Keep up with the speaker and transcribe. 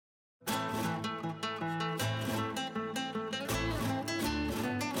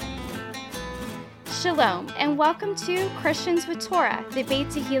Shalom, and welcome to Christians with Torah, the Beit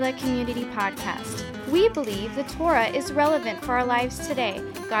Tehillah Community Podcast. We believe the Torah is relevant for our lives today,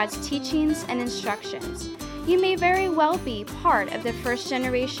 God's teachings and instructions. You may very well be part of the first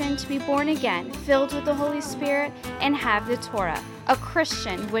generation to be born again, filled with the Holy Spirit, and have the Torah, a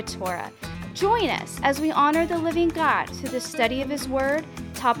Christian with Torah. Join us as we honor the living God through the study of His Word,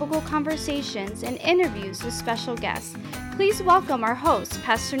 topical conversations, and interviews with special guests. Please welcome our hosts,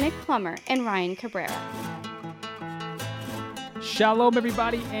 Pastor Nick Plummer and Ryan Cabrera. Shalom,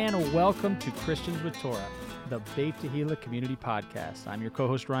 everybody, and welcome to Christians with Torah, the Beit Tehillah Community Podcast. I'm your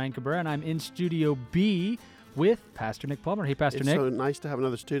co-host, Ryan Cabrera, and I'm in Studio B with Pastor Nick Plummer. Hey, Pastor Nick. It's so nice to have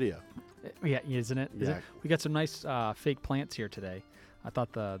another studio. Yeah, isn't it? Yeah. We got some nice fake plants here today. I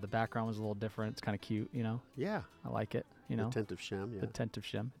thought the background was a little different. It's kind of cute, you know? Yeah. I like it, you know? The tent of Shem, yeah. The tent of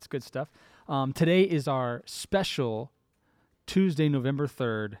Shem. It's good stuff. Today is our special Tuesday, November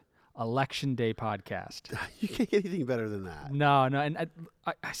 3rd, Election Day podcast. You can't get anything better than that. No, and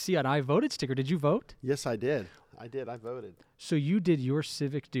I see an I voted sticker. Did you vote? Yes, I did. I voted. So you did your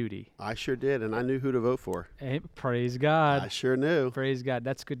civic duty. I sure did, and I knew who to vote for. Hey, praise God. I sure knew. Praise God.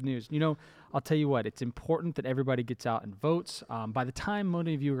 That's good news. You know, I'll tell you what, it's important that everybody gets out and votes. By the time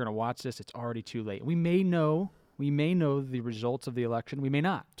many of you are going to watch this, it's already too late. We may know the results of the election. We may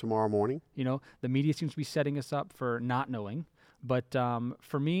not. Tomorrow morning. You know, the media seems to be setting us up for not knowing. But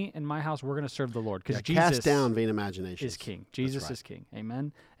for me and my house, we're going to serve the Lord because Jesus cast down vain imaginations. Is king. Jesus right. is king.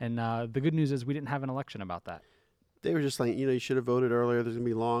 Amen. And the good news is we didn't have an election about that. They were just like, you should have voted earlier. There's going to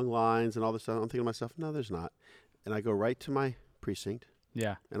be long lines and all this stuff. I'm thinking to myself, no, there's not. And I go right to my precinct.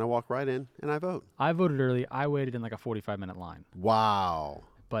 Yeah. And I walk right in and I vote. I voted early. I waited in like a 45-minute line. Wow.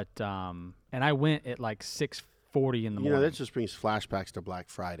 But and I went at like 6:40 in the morning. That just brings flashbacks to Black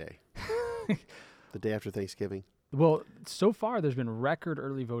Friday. The day after Thanksgiving. Well, so far there's been record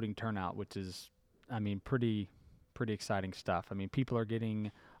early voting turnout, which is, pretty exciting stuff. People are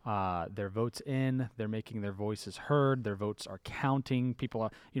getting their votes in. They're making their voices heard. Their votes are counting. People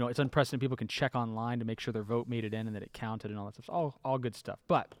are, it's unprecedented. People can check online to make sure their vote made it in and that it counted and all that stuff. All good stuff.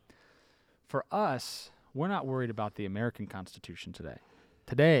 But for us, we're not worried about the American Constitution today.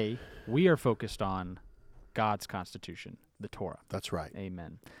 Today, we are focused on God's Constitution, the Torah. That's right.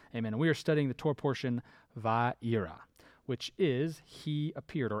 Amen. Amen. And we are studying the Torah portion, Va'ira, which is he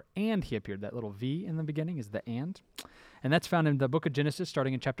appeared, or and he appeared. That little V in the beginning is the and. And that's found in the book of Genesis,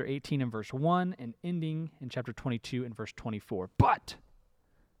 starting in chapter 18 and verse 1, and ending in chapter 22 and verse 24. But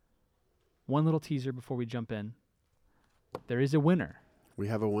one little teaser before we jump in. There is a winner. We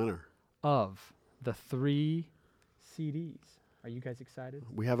have a winner. Of the 3 CDs. Are you guys excited?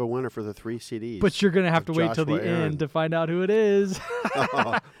 We have a winner for the 3 CDs. But you're going to have to wait till the end to find out who it is.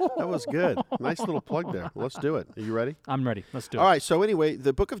 Oh, that was good. Nice little plug there. Let's do it. Are you ready? I'm ready. Let's do it. All right. So anyway,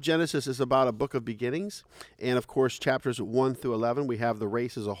 the book of Genesis is about a book of beginnings. And, of course, chapters 1 through 11, we have the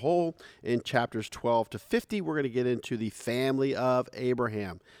race as a whole. In chapters 12 to 50, we're going to get into the family of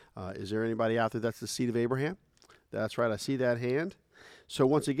Abraham. Is there anybody out there that's the seed of Abraham? That's right. I see that hand. So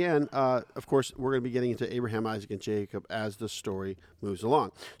once again, of course, we're going to be getting into Abraham, Isaac, and Jacob as the story moves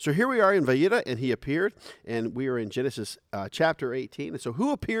along. So here we are in Vayira, and he appeared, and we are in Genesis chapter 18. And so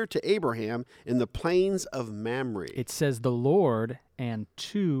who appeared to Abraham in the plains of Mamre? It says the Lord and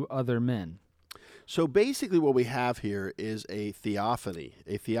 2 other men. So basically what we have here is a theophany.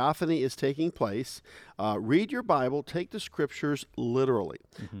 A theophany is taking place. Read your Bible. Take the scriptures literally.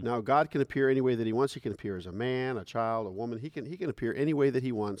 Mm-hmm. Now, God can appear any way that he wants. He can appear as a man, a child, a woman. He can appear any way that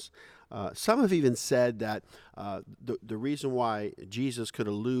he wants. Some have even said that the reason why Jesus could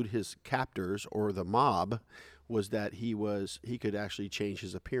elude his captors or the mob was that he could actually change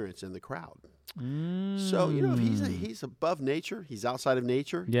his appearance in the crowd. So, he's above nature. He's outside of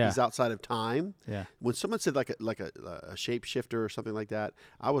nature. Yeah. He's outside of time. Yeah. When someone said like a shapeshifter or something like that,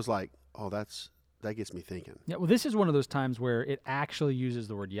 I was like, oh, that gets me thinking. Yeah, well, this is one of those times where it actually uses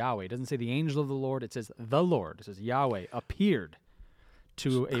the word Yahweh. It doesn't say the angel of the Lord. It says the Lord. It says Yahweh appeared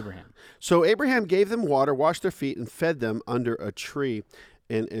to Abraham. So Abraham gave them water, washed their feet, and fed them under a tree.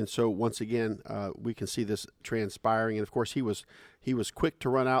 And so once again, we can see this transpiring. And of course, he was quick to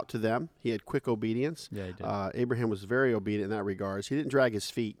run out to them. He had quick obedience. Yeah, he did. Abraham was very obedient in that regards. He didn't drag his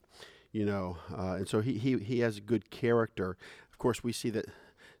feet, and so he has good character. Of course, we see that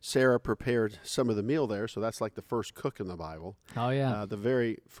Sarah prepared some of the meal there, so that's like the first cook in the Bible. Oh, yeah. The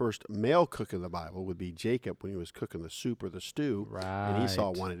very first male cook in the Bible would be Jacob when he was cooking the soup or the stew. Right. And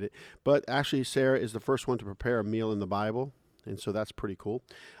Esau wanted it. But actually, Sarah is the first one to prepare a meal in the Bible. And so that's pretty cool.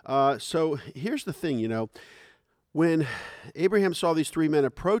 So here's the thing, When Abraham saw these three men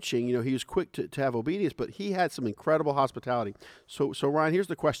approaching, he was quick to have obedience, but he had some incredible hospitality. So Ryan, here's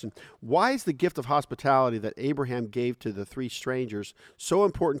the question. Why is the gift of hospitality that Abraham gave to the three strangers so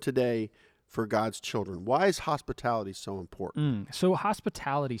important today for God's children? Why is hospitality so important? So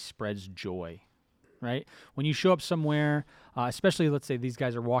hospitality spreads joy, right? When you show up somewhere, especially let's say these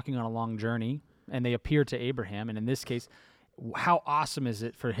guys are walking on a long journey and they appear to Abraham, and in this case, how awesome is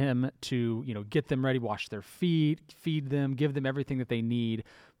it for him to, get them ready, wash their feet, feed them, give them everything that they need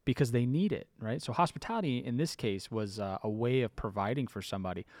because they need it, right? So hospitality in this case was a way of providing for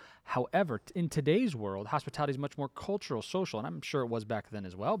somebody. However, in today's world, hospitality is much more cultural, social, and I'm sure it was back then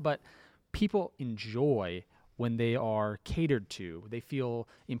as well, but people enjoy when they are catered to. They feel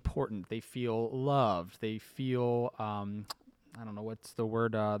important. They feel loved. They feel, I don't know, what's the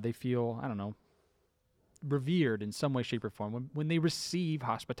word? They feel, revered in some way, shape, or form when they receive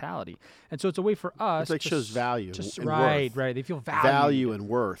hospitality. And so it's a way for us it shows value and right, worth. right. They feel valued. Value and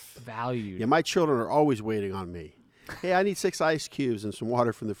worth. Valued. Yeah, my children are always waiting on me. Hey, I need 6 ice cubes and some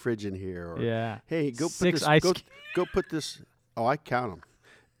water from the fridge in here. Or, hey, go put this. Oh, I count them.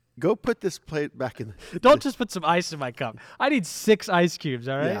 Go put this plate back in. Don't just put some ice in my cup. I need 6 ice cubes,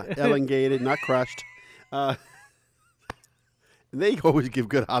 all right? Yeah, elongated, not crushed. They always give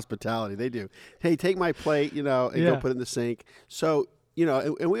good hospitality. They do. Hey, take my plate, and go put it in the sink. So,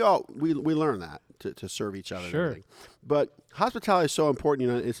 and we learn that to serve each other. Sure. And everything. But hospitality is so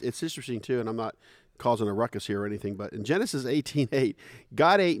important. It's interesting too, and I'm not causing a ruckus here or anything, but in Genesis 18:8,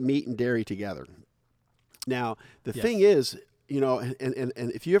 God ate meat and dairy together. Now, the thing is,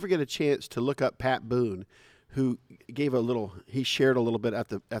 and if you ever get a chance to look up Pat Boone, who he shared a little bit at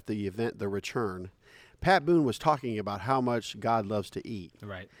the event, The Return. Pat Boone was talking about how much God loves to eat.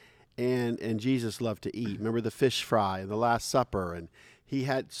 Right. And Jesus loved to eat. Remember the fish fry and the Last Supper, and he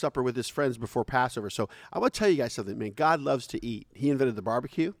had supper with his friends before Passover. So I want to tell you guys something, man. God loves to eat. He invented the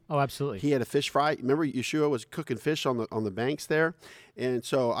barbecue. Oh, absolutely. He had a fish fry. Remember Yeshua was cooking fish on the banks there? And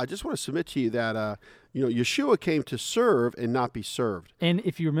so I just want to submit to you that Yeshua came to serve and not be served. And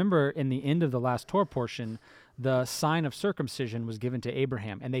if you remember in the end of the last Torah portion, the sign of circumcision was given to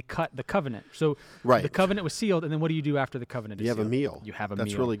Abraham, and they cut the covenant. So the covenant was sealed, and then what do you do after the covenant is sealed? You have a meal. You have a meal.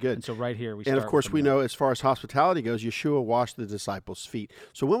 That's really good. And so right here we start. And of course we know as far as hospitality goes, Yeshua washed the disciples' feet.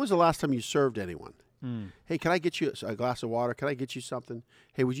 So when was the last time you served anyone? Hey, can I get you a glass of water? Can I get you something?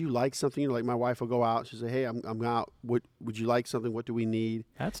 Hey, would you like something? Like my wife will go out. She'll say, hey, I'm out. Would you like something? What do we need?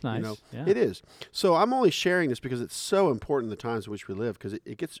 That's nice. Yeah. It is. So I'm only sharing this because it's so important in the times in which we live, because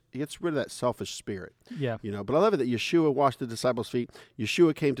it gets rid of that selfish spirit. Yeah. But I love it that Yeshua washed the disciples' feet.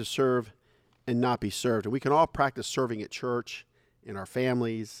 Yeshua came to serve and not be served. And we can all practice serving at church, in our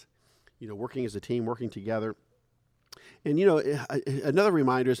families, working as a team, working together. And, another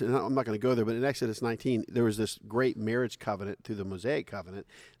reminder is, and I'm not going to go there, but in Exodus 19, there was this great marriage covenant through the Mosaic covenant,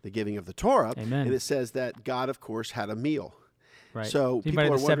 the giving of the Torah. Amen. And it says that God, of course, had a meal. Right. So people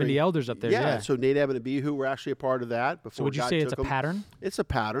are the 70 elders up there. Yeah. So Nadab and Abihu were actually a part of that. So would you say it's a pattern? It's a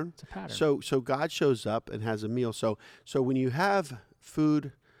pattern. It's a pattern. So God shows up and has a meal. So when you have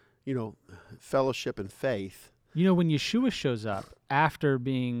food, fellowship and faith. When Yeshua shows up after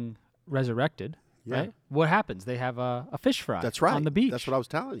being resurrected, right? What happens? They have a fish fry. That's right. On the beach. That's what I was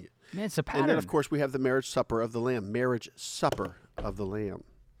telling you. Man, it's a pattern. And then, of course, we have the marriage supper of the Lamb. Marriage supper of the Lamb.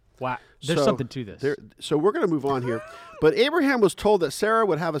 Wow. There's something to this. So we're going to move on here. But Abraham was told that Sarah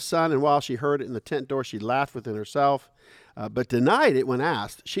would have a son, and while she heard it in the tent door, she laughed within herself, but denied it when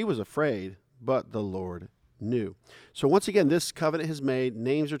asked. She was afraid, but the Lord knew. So once again, this covenant is made,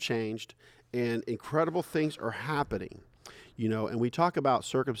 names are changed, and incredible things are happening. And we talk about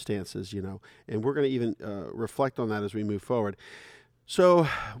circumstances, and we're going to even reflect on that as we move forward. So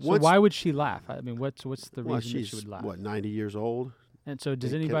why would she laugh? I mean, what's the reason that she would laugh? 90 years old? And so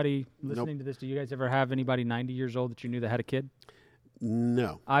does anybody listening to this, do you guys ever have anybody 90 years old that you knew that had a kid?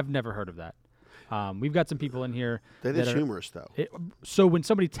 No. I've never heard of that. We've got some people in here. That is humorous, though. So when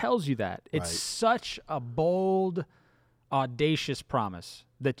somebody tells you that, it's such a bold, audacious promise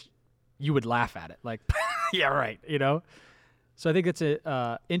that you would laugh at it. Like, yeah, right, So I think it's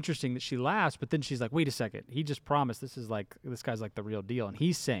interesting that she laughs, but then she's like, "Wait a second, he just promised this guy's like the real deal, and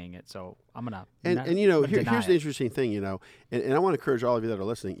he's saying it, so I'm gonna." Here's the interesting thing, and I want to encourage all of you that are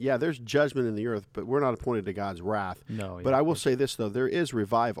listening. Yeah, there's judgment in the earth, but we're not appointed to God's wrath. No. But I will say this though: there is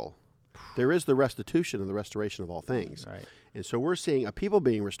revival, there is the restitution and the restoration of all things, right? And so we're seeing a people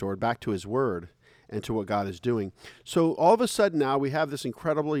being restored back to His Word and to what God is doing. So all of a sudden now we have this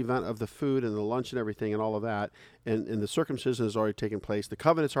incredible event of the food and the lunch and everything and all of that, and the circumcision has already taken place. The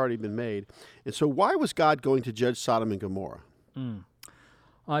covenant's already been made. And so why was God going to judge Sodom and Gomorrah?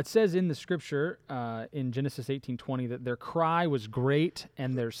 It says in the scripture in Genesis 18:20 that their cry was great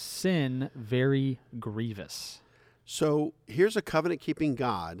and their sin very grievous. So here's a covenant-keeping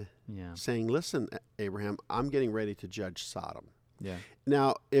God Yeah. saying, listen, Abraham, I'm getting ready to judge Sodom. Yeah.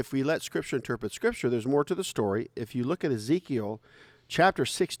 Now, if we let Scripture interpret Scripture, there's more to the story. If you look at Ezekiel chapter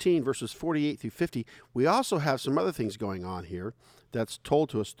 16, verses 48 through 50, we also have some other things going on here that's told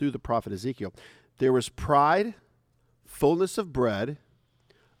to us through the prophet Ezekiel. There was pride, fullness of bread,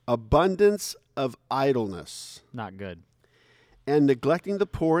 abundance of idleness, Not good. and neglecting the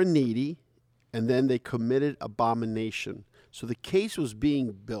poor and needy, and then they committed abomination. So the case was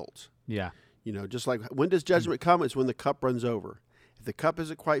being built. Yeah. You know, just like when does judgment come? It's when the cup runs over. If the cup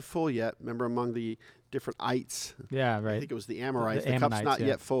isn't quite full yet, remember among the different ites, Yeah, I right. think it was the Amorites, The the cup's Ammonites, not yeah.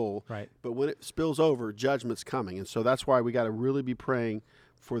 yet full. Right. But when it spills over, judgment's coming. And so that's why we got to really be praying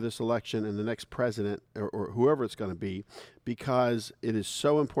for this election and the next president or whoever it's going to be, because it is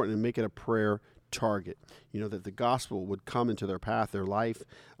so important to make it a prayer target. You know, that the gospel would come into their path, their life.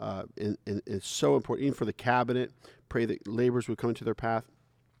 And it's so important, even for the cabinet. Pray that laborers would come into their path.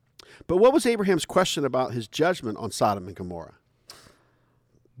 But what was Abraham's question about his judgment on Sodom and Gomorrah?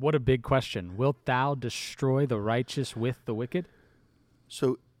 What a big question. Wilt thou destroy the righteous with the wicked?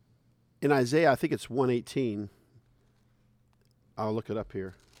 So in Isaiah, I think it's 118. I'll look it up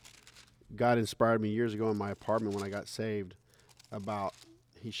here. God inspired me years ago in my apartment when I got saved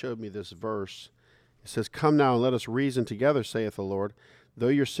he showed me this verse. It says, "Come now and let us reason together, saith the Lord. Though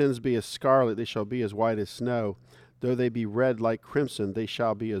your sins be as scarlet, they shall be as white as snow. Though they be red like crimson, they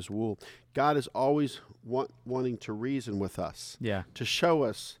shall be as wool." God is always wanting to reason with us, Yeah. to show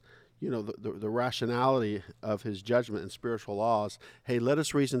us, you know, the rationality of his judgment and spiritual laws. Hey, let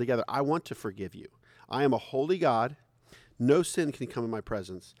us reason together. I want to forgive you. I am a holy God. No sin can come in my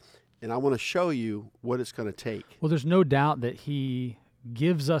presence. And I want to show you what it's going to take. Well, there's no doubt that he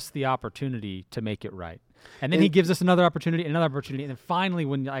gives us the opportunity to make it right. And then he gives us another opportunity, and then finally,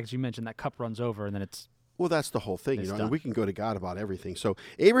 when, as you mentioned, that cup runs over, and then it's... Well, that's the whole thing, It's you know, done. and we can go to God about everything. So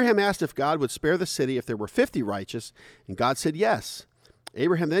Abraham asked if God would spare the city if there were 50 righteous, and God said yes.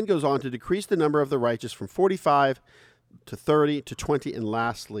 Abraham then goes on to decrease the number of the righteous from 45 to 30 to 20, and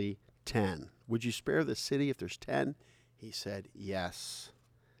lastly, 10. Would you spare the city if there's 10? He said yes.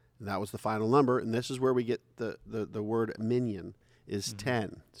 And that was the final number, and this is where we get the word minion, is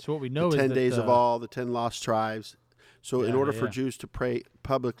 10. So what we know The is 10 that days of all, the 10 lost tribes. So in Yeah, order yeah, for yeah. Jews to pray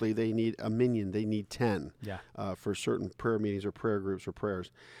publicly, they need a minion. They need 10 Yeah. for certain prayer meetings or prayer groups or prayers.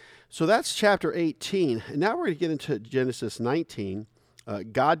 So that's chapter 18. And now we're going to get into Genesis 19.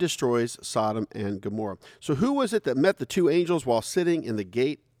 God destroys Sodom and Gomorrah. So who was it that met the two angels while sitting in the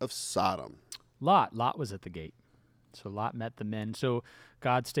gate of Sodom? Lot. Lot was at the gate. So Lot met the men. So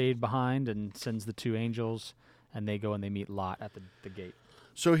God stayed behind and sends the two angels, and they go and they meet Lot at the gate.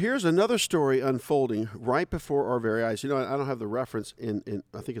 So here's another story unfolding right before our very eyes. You know, I don't have the reference in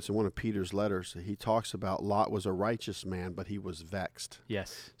I think it's in one of Peter's letters. He talks about Lot was a righteous man, but he was vexed.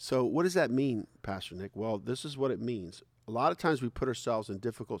 Yes. So what does that mean, Pastor Nick? Well, this is what it means. A lot of times we put ourselves in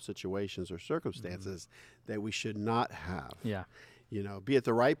difficult situations or circumstances that we should not have. Yeah. You know, be at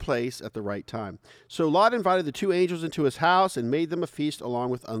the right place at the right time. So Lot invited the two angels into his house and made them a feast along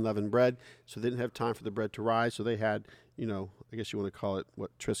with unleavened bread. So they didn't have time for the bread to rise. So they had, you know, I guess you want to call it,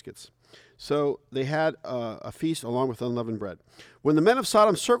 Triscuits. So they had a feast along with unleavened bread. When the men of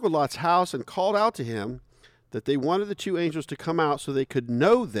Sodom circled Lot's house and called out to him that they wanted the two angels to come out so they could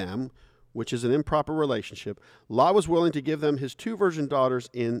know them, which is an improper relationship, Lot was willing to give them his two virgin daughters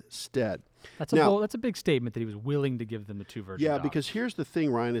instead. That's Now- that's a big statement that he was willing to give them the two virgin Yeah, daughters. because here's the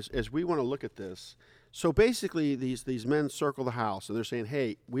thing, Ryan, is as we want to look at this. So basically, these men circle the house, and they're saying,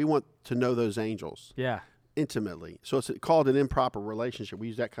 hey, we want to know those angels Yeah. intimately. So it's called an improper relationship. We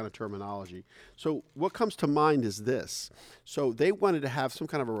use that kind of terminology. So what comes to mind is this. So they wanted to have some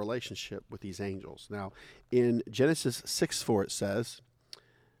kind of a relationship with these angels. Now, in Genesis 6:4, it says,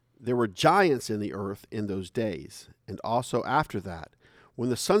 there were giants in the earth in those days, and also after that, when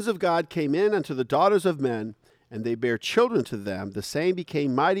the sons of God came in unto the daughters of men, and they bare children to them, the same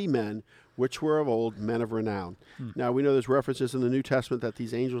became mighty men, which were of old, men of renown. Now, we know there's references in the New Testament that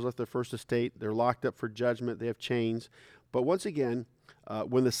these angels left their first estate. They're locked up for judgment. They have chains. But once again,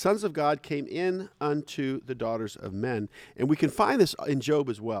 when the sons of God came in unto the daughters of men, and we can find this in Job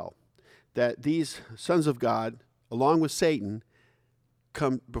as well, that these sons of God, along with Satan,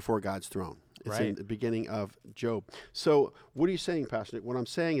 come before God's throne. It's in Right. the beginning of Job. So what are you saying, Pastor Nick? What I'm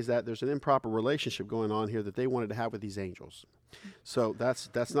saying is that there's an improper relationship going on here that they wanted to have with these angels. So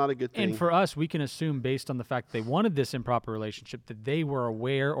that's not a good thing. And for us, we can assume, based on the fact that they wanted this improper relationship, that they were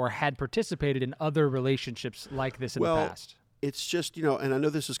aware or had participated in other relationships like this in the past. it's just, and I know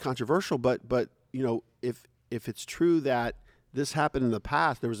this is controversial, but if it's true that this happened in the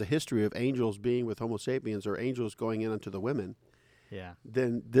past, there was a history of angels being with Homo sapiens or angels going in unto the women. Yeah.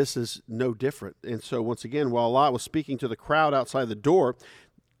 Then this is no different. And so once again, while Lot was speaking to the crowd outside the door,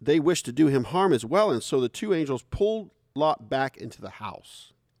 they wished to do him harm as well. And so the two angels pulled Lot back into the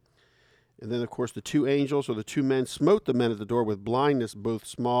house. And then, of course, the two angels or the two men smote the men at the door with blindness, both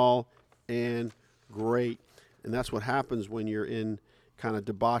small and great. And that's what happens when you're in kind of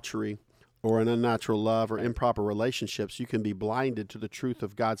debauchery or an unnatural love or improper relationships. You can be blinded to the truth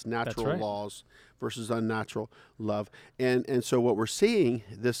of God's natural laws versus unnatural love. And so what we're seeing,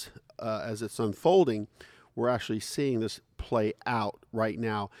 this as it's unfolding, we're actually seeing this play out right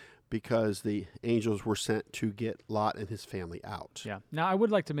now because the angels were sent to get Lot and his family out. Yeah. Now, I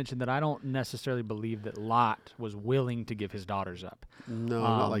would like to mention that I don't necessarily believe that Lot was willing to give his daughters up. No,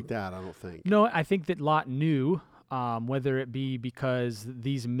 not like that, I don't think. No, I think that Lot knew, whether it be because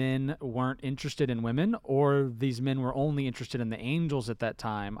these men weren't interested in women or these men were only interested in the angels at that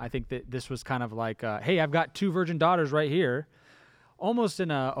time. I think that this was kind of like, hey, I've got 2 virgin daughters right here, almost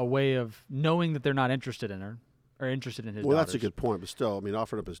in a way of knowing that they're not interested in her or interested in his daughters. Well, that's a good point, but still, I mean,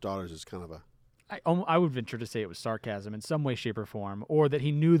 offering up his daughters is kind of a... I would venture to say it was sarcasm in some way, shape, or form, or that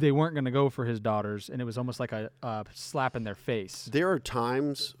he knew they weren't going to go for his daughters, and it was almost like a slap in their face. There are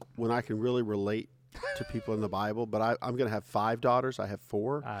times when I can really relate to people in the Bible, but I'm going to have 5 daughters. I have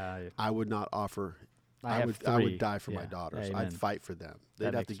 4. I would not offer. I would die for my daughters. Amen. I'd fight for them.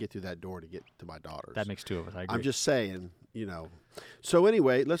 They'd have to get through that door to get to my daughters. That makes 2 of us. I agree. I'm just saying, So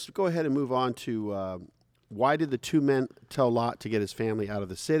anyway, let's go ahead and move on to why did the 2 men tell Lot to get his family out of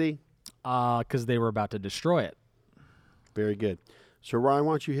the city? Because they were about to destroy it. Very good. So Ryan,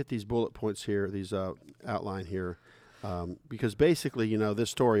 why don't you hit these bullet points here, these outline here. Because basically, this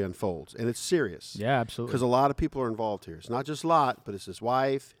story unfolds, and it's serious. Yeah, absolutely. Because a lot of people are involved here. It's not just Lot, but it's his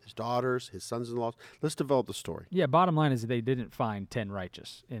wife, his daughters, his sons-in-law. Let's develop the story. Yeah, bottom line is they didn't find 10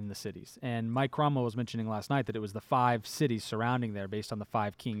 righteous in the cities. And Mike Cromwell was mentioning last night that it was the 5 cities surrounding there based on the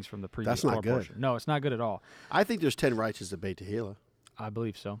 5 kings from the previous That's not good. portion. No, it's not good at all. I think there's 10 righteous at Beit Tehillah. I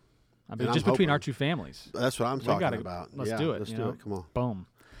believe so. And just between our 2 families. That's what I'm talking about. Let's do it. Let's do it. Come on. Boom.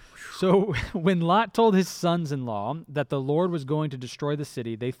 So when Lot told his sons-in-law that the Lord was going to destroy the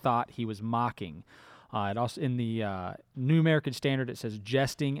city, they thought he was mocking. It also in the New American Standard it says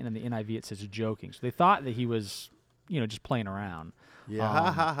jesting, and in the NIV it says joking. So they thought that he was, just playing around. Yeah,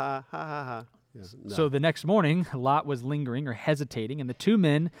 ha ha ha ha ha. Yeah, no. So the next morning, Lot was lingering or hesitating, and the 2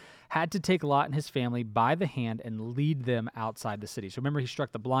 men had to take Lot and his family by the hand and lead them outside the city. So remember, he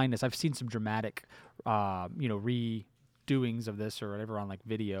struck the blindness. I've seen some dramatic, redoings of this or whatever on like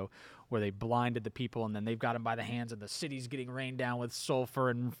video where they blinded the people and then they've got them by the hands and the city's getting rained down with sulfur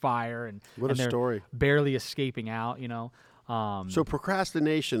and fire and they're story. Barely escaping out, So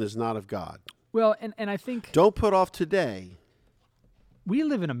procrastination is not of God. Well, and I think... Don't put off today. We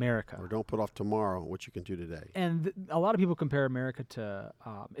live in America. Or don't put off tomorrow what you can do today. And a lot of people compare America to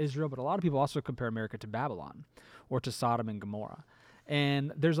Israel, but a lot of people also compare America to Babylon or to Sodom and Gomorrah.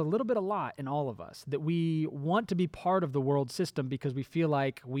 And there's a little bit of lot in all of us that we want to be part of the world system because we feel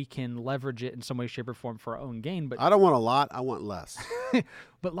like we can leverage it in some way, shape, or form for our own gain. But I don't want a lot. I want less.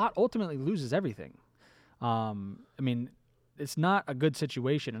 But Lot ultimately loses everything. It's not a good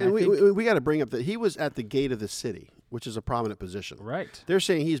situation. And we got to bring up that he was at the gate of the city, which is a prominent position. Right. They're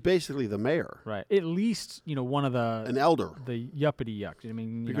saying he's basically the mayor. Right. At least, one of the... An elder. The yuppity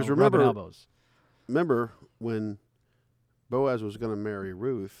yuck. Because rubbing elbows. Remember when Boaz was going to marry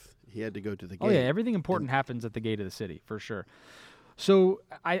Ruth, he had to go to the gate. Oh, yeah. Everything important happens at the gate of the city, for sure. So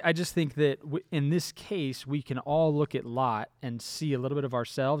I just think that in this case, we can all look at Lot and see a little bit of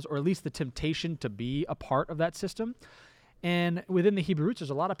ourselves, or at least the temptation to be a part of that system. And within the Hebrew roots, there's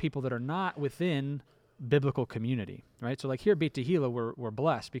a lot of people that are not within biblical community, right? So like here at Beit Tehillah, we're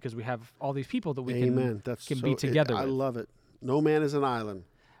blessed because we have all these people that we can be together with. I love it. No man is an island.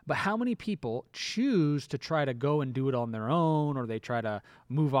 But how many people choose to try to go and do it on their own, or they try to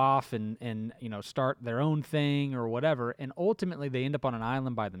move off and start their own thing or whatever, and ultimately they end up on an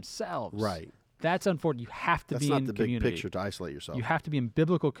island by themselves. Right. That's unfortunate. You have to be in community. That's not the big picture to isolate yourself. You have to be in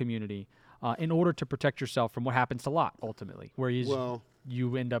biblical community in order to protect yourself from what happens to Lot, ultimately, where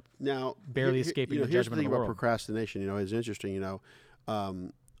you end up barely escaping the judgment of the world. Here's the thing about procrastination. It's interesting.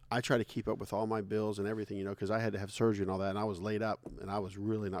 I try to keep up with all my bills and everything, because I had to have surgery and all that, and I was laid up, and I was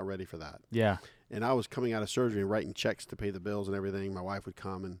really not ready for that. Yeah. And I was coming out of surgery and writing checks to pay the bills and everything. My wife would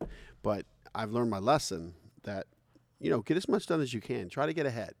come, but I've learned my lesson that, get as much done as you can. Try to get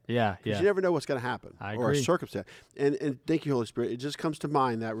ahead. Yeah, Because you never know what's going to happen. I or agree. a circumstance. And thank you, Holy Spirit. It just comes to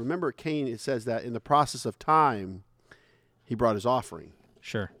mind that, remember Cain, it says that in the process of time, he brought his offering.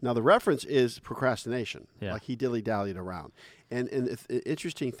 Sure. Now, the reference is procrastination. Yeah. Like he dilly-dallied around. And the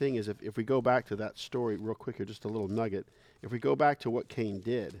interesting thing is if we go back to that story real quick here, just a little nugget. If we go back to what Cain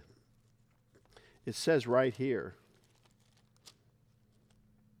did, it says right here.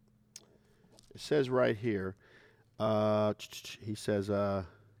 It says right here. He says, let's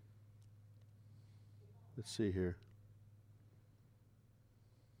see here.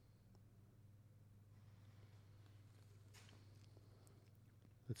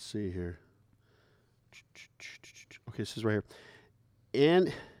 Let's see here. Okay, this is right here.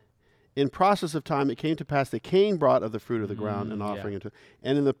 And in process of time, it came to pass that Cain brought of the fruit of the ground an offering unto.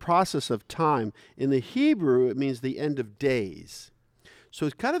 And in the process of time, in the Hebrew, it means the end of days. So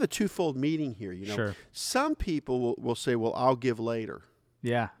it's kind of a twofold meaning here. You know, Sure. Some people will say, "Well, I'll give later."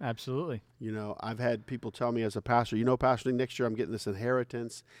 Yeah, absolutely. You know, I've had people tell me as a pastor, Pastor, next year I'm getting this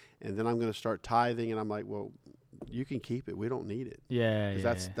inheritance, and then I'm going to start tithing, and I'm like, "Well, you can keep it. We don't need it." Yeah,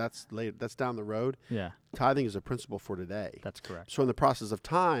 yeah. That's later. That's down the road. Yeah, Tithing is a principle for today. that's correct. So in the process of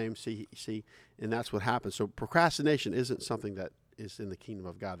time, see, and that's what happens. So procrastination isn't something that is in the kingdom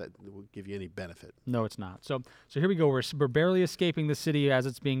of God that will give you any benefit. No, it's not. So here we go. We're barely escaping the city as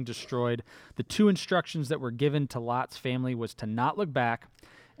it's being destroyed. The two instructions that were given to Lot's family was to not look back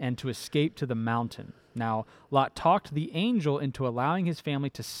and to escape to the mountain. Now, Lot talked the angel into allowing his family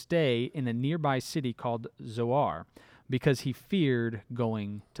to stay in a nearby city called Zoar because he feared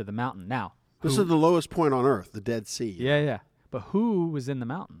going to the mountain. Now, This is the lowest point on earth, the Dead Sea. yeah. But who was in the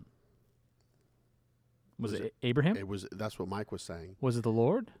mountain? Was it Abraham? That's what Mike was saying. Was it the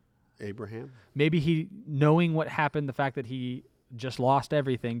Lord? Abraham. Maybe he, knowing what happened, the fact that he just lost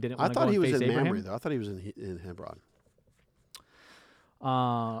everything, didn't I want to thought go he and was face in Abraham. Mamre, though. I thought he was in Hebron.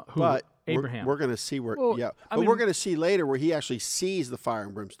 Who? But Abraham. We're going to see where. Well, yeah, I but mean- we're going to see later where he actually sees the fire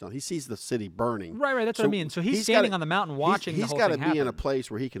and brimstone. He sees the city burning. Right. That's what I mean. So he's standing on the mountain watching the whole He's got thing to be in a happen.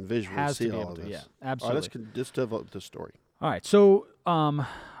 place where he can visually Has to see be all able of to, this. yeah, All absolutely. right, let's develop the story. All right. So,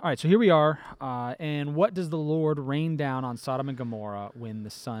 so here we are. And what does the Lord rain down on Sodom and Gomorrah when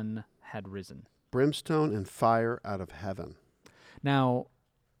the sun had risen? Brimstone and fire out of heaven. Now,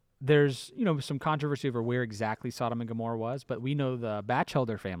 there's some controversy over where exactly Sodom and Gomorrah was, but we know the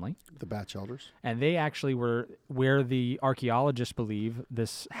Batchelder family, The Batchelders. and they actually were where the archaeologists believe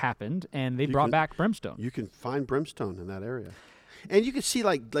this happened, and they brought back brimstone. You can find brimstone in that area, and you can see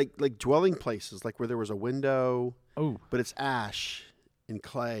like dwelling places, like where there was a window, Oh, but it's ash and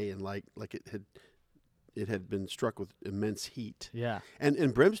clay, and like it had been struck with immense heat. yeah.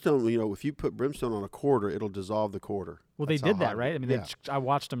 And brimstone, if you put brimstone on a quarter, it'll dissolve the quarter. Well, That's they how did that, hot right? it- I mean, yeah. I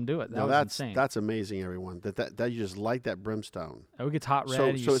watched them do it. That Now was that's insane. that's amazing, everyone. That you just light that brimstone. It gets hot red. So-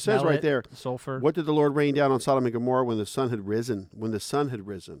 and you so it says smell right there, sulfur. What did the Lord rain down on Sodom and Gomorrah when the sun had risen? When the sun had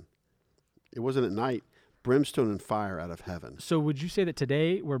risen, it wasn't at night. Brimstone and fire out of heaven. So would you say that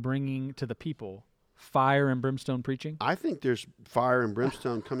today we're bringing to the people fire and brimstone preaching? I think there's fire and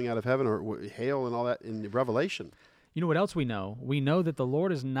brimstone coming out of heaven, or hail and all that in Revelation. You know what else we know? We know that the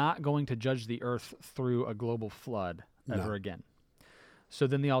Lord is not going to judge the earth through a global flood ever again. So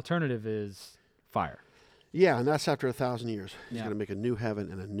then the alternative is fire. Yeah, and that's after 1,000 years. He's Yeah. going to make a new heaven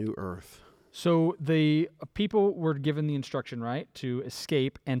and a new earth. So the people were given the instruction, right, to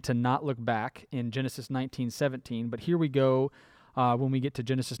escape and to not look back in Genesis 19:17. But here we go when we get to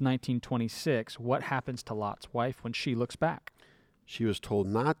Genesis 19:26. What happens to Lot's wife when she looks back? She was told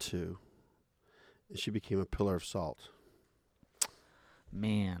not to, and she became a pillar of salt.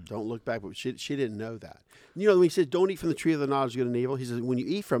 Man. Don't look back, but she didn't know that. When he says, don't eat from the tree of the knowledge of good and evil, he says, when you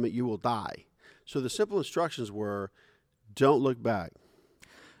eat from it, you will die. So the simple instructions were, don't look back.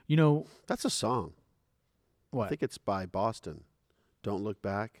 That's a song. What? I think it's by Boston. Don't Look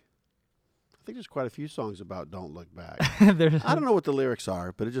Back. I think there's quite a few songs about don't look back. There's, I don't know what the lyrics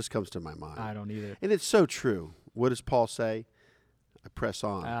are, but it just comes to my mind. I don't either. And it's so true. What does Paul say? I press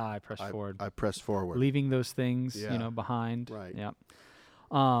on. I press forward. I press forward. Leaving those things, Yeah. behind. Right. Yeah.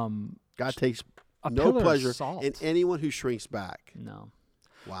 God takes a no pillar of pleasure salt. in anyone who shrinks back. No.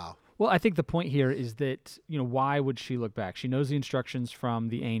 Wow. Well, I think the point here is that, why would she look back? She knows the instructions from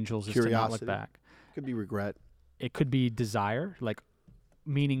the angels is to not look Curiosity. back. Could be regret. It could be desire,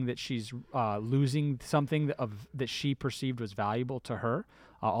 meaning that she's losing something that she perceived was valuable to her,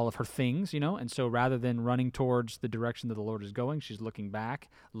 all of her things, and so rather than running towards the direction that the Lord is going, she's looking back,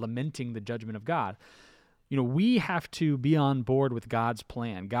 lamenting the judgment of God. We have to be on board with God's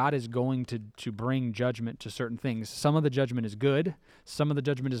plan. God is going to bring judgment to certain things. Some of the judgment is good. Some of the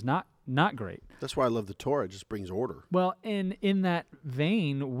judgment is not great. That's why I love the Torah. It just brings order. Well, in that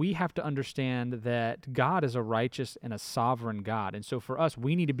vein, we have to understand that God is a righteous and a sovereign God. And so for us,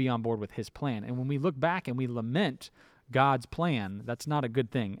 we need to be on board with his plan. And when we look back and we lament God's plan, that's not a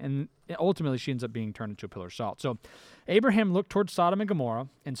good thing. And ultimately, she ends up being turned into a pillar of salt. So Abraham looked towards Sodom and Gomorrah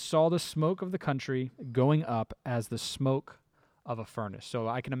and saw the smoke of the country going up as the smoke of a furnace. So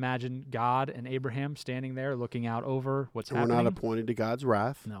I can imagine God and Abraham standing there looking out over what's happening. We're not appointed to God's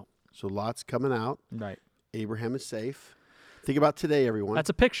wrath. No. So Lot's coming out. Right. Abraham is safe. Think about today, everyone. That's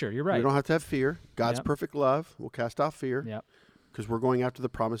a picture. You're right. We don't have to have fear. God's Yep. perfect love will cast off fear. Yep. Because we're going after the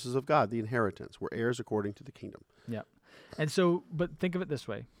promises of God, the inheritance. We're heirs according to the kingdom. Yep. And so, but think of it this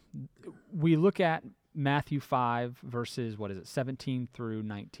way. We look at Matthew 5 verses, 17 through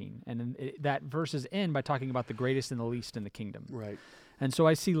 19. And then that verses end by talking about the greatest and the least in the kingdom. Right. And so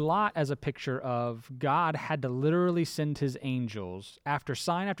I see Lot as a picture of God had to literally send his angels after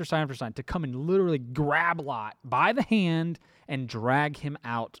sign after sign after sign to come and literally grab Lot by the hand and drag him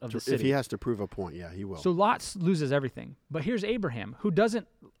out of the city. If he has to prove a point, yeah, he will. So Lot loses everything. But here's Abraham, who doesn't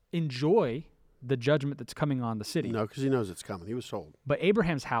enjoy the judgment that's coming on the city. No, because he knows it's coming. He was told. But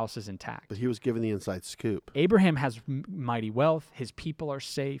Abraham's house is intact. But he was given the inside scoop. Abraham has mighty wealth. His people are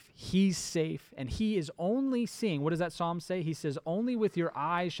safe. He's safe. And he is only seeing, what does that psalm say? He says, only with your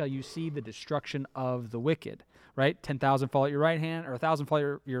eyes shall you see the destruction of the wicked, right? 10,000 fall at your right hand, or 1,000 fall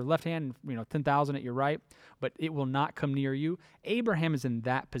at your left hand, and 10,000 at your right, but it will not come near you. Abraham is in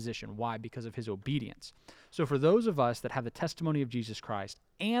that position. Why? Because of his obedience. So for those of us that have the testimony of Jesus Christ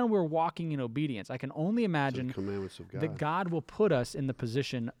and we're walking in obedience, I can only imagine the commandments of God. that God will put us in the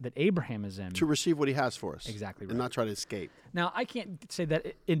position that Abraham is in. To receive what he has for us. Exactly right. And not try to escape. Now, I can't say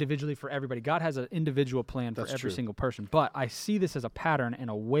that individually for everybody. God has an individual plan for That's every true. single person. But I see this as a pattern and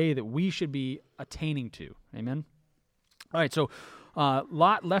a way that we should be attaining to. Amen? All right, so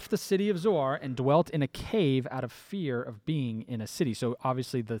Lot left the city of Zoar and dwelt in a cave out of fear of being in a city. So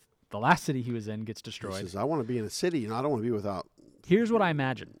obviously the last city he was in gets He destroyed. says, I want to be in a city, and I don't want to be without. Here's what I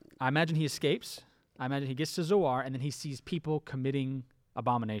imagine. I imagine he escapes. I imagine he gets to Zoar, and then he sees people committing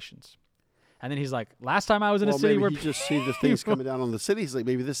abominations. And then he's like, last time I was in a city maybe where he just sees the things coming down on the city. He's like,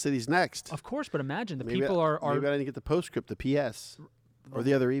 maybe this city's next. Of course, but imagine the Maybe people are Maybe I didn't get the postscript, the PS, or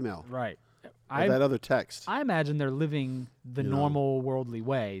the other email, right. or that other text. I imagine they're living the normal worldly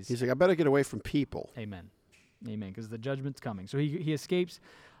ways. He's like, I better get away from people. Amen. Amen. Because the judgment's coming. So he escapes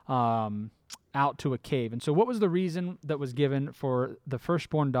out to a cave. And so what was the reason that was given for the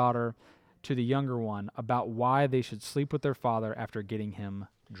firstborn daughter to the younger one about why they should sleep with their father after getting him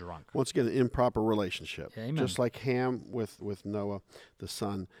drunk? Once again, an improper relationship. Amen. Just like Ham with Noah, the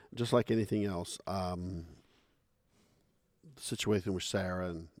son, just like anything else. The situation with Sarah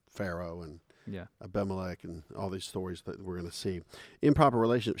and Pharaoh and Yeah. Abimelech and all these stories that we're going to see. Improper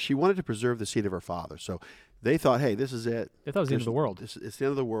relationship. She wanted to preserve the seed of her father. So they thought, hey, this is it. They thought it was the end of the world. It's the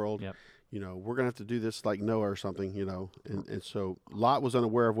end of the world. Yep. We're going to have to do this like Noah or something, And so Lot was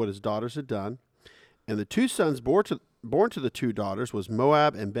unaware of what his daughters had done. And the two sons born to the two daughters was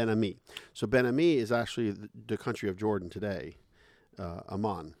Moab and Ben-Ami. So Ben-Ami is actually the country of Jordan today.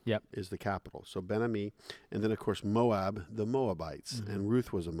 Ammon is the capital. So Ben-Ami, and then, of course, Moab, the Moabites. Mm-hmm. And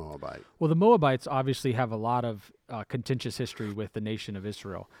Ruth was a Moabite. Well, the Moabites obviously have a lot of contentious history with the nation of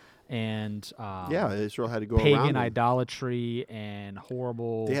Israel. And Israel had to go around pagan them. idolatry and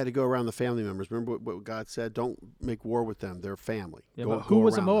horrible. They had to go around the family members. Remember what God said? Don't make war with them. They're family. Yeah, Go- but who go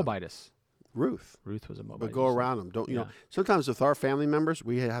was a around them. Moabitess? Ruth. Ruth was a Moabitess. But go around them. Don't Yeah. Sometimes with our family members,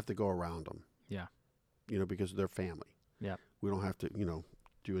 we have to go around them. Yeah. Because they're family. Yeah. We don't have to,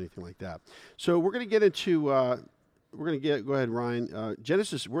 do anything like that. So we're going to get into. Go ahead, Ryan.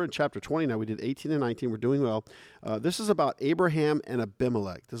 Genesis. We're in chapter 20 now. We did 18 and 19. We're doing well. This is about Abraham and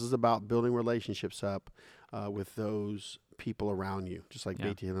Abimelech. This is about building relationships up with those people around you, just like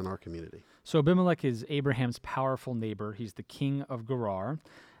Beit Tehillah in our community. So Abimelech is Abraham's powerful neighbor. He's the king of Gerar.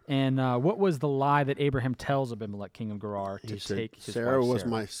 And what was the lie that Abraham tells Abimelech, king of Gerar, to He said, take his Sarah wife was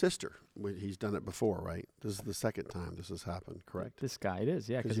Sarah? my sister. He's done it before, right? This is the second time this has happened, correct? This guy, it is,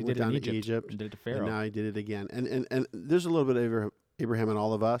 yeah, because he went did it in down to Egypt and did it to Pharaoh. And now he did it again. And there's a little bit of Abraham in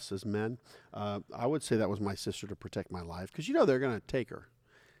all of us as men. I would say that was my sister to protect my life because they're going to take her.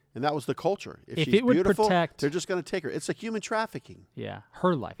 And that was the culture. If she's it would beautiful, protect, they're just going to take her. It's a human trafficking. Yeah,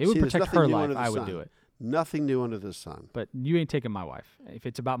 her life. It would See, there's protect nothing her new life. under the I would sun. do it. Nothing new under the sun. But you ain't taking my wife. If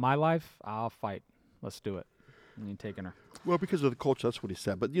it's about my life, I'll fight. Let's do it. You ain't taking her. Well, because of the culture, that's what he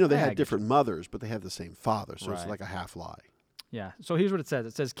said. But, they Yeah, I had get different mothers, but they had the same father. So it's Right. like a half lie. Yeah. So here's what it says.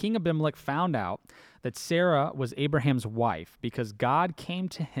 It says, King Abimelech found out that Sarah was Abraham's wife because God came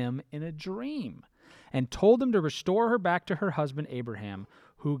to him in a dream and told him to restore her back to her husband Abraham,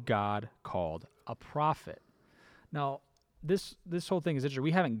 who God called a prophet. Now, this whole thing is interesting.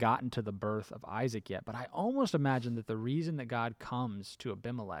 We haven't gotten to the birth of Isaac yet, but I almost imagine that the reason that God comes to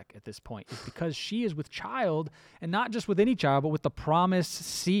Abimelech at this point is because she is with child, and not just with any child, but with the promised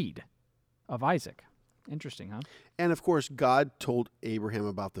seed of Isaac. Interesting, huh? And of course, God told Abraham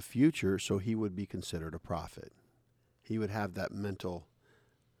about the future, so he would be considered a prophet. He would have that mental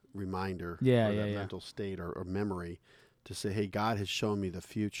reminder, mental state or memory to say, hey, God has shown me the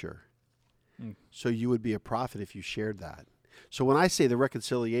future. So you would be a prophet if you shared that. So when I say the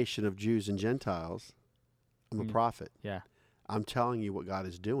reconciliation of Jews and Gentiles, I'm a prophet. Yeah. I'm telling you what God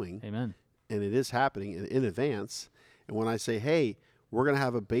is doing. Amen. And it is happening in advance. And when I say, hey, we're going to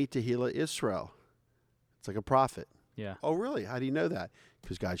have a Beit Tehillah Israel, it's like a prophet. Yeah. Oh, really? How do you know that?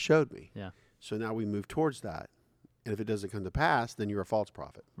 Because God showed me. Yeah. So now we move towards that. And if it doesn't come to pass, then you're a false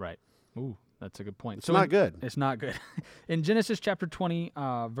prophet. Right. Ooh, that's a good point. It's not good. It's not good. In Genesis chapter 20,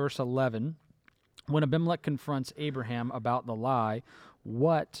 verse 11, when Abimelech confronts Abraham about the lie,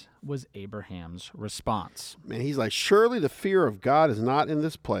 what was Abraham's response? Man, he's like, surely the fear of God is not in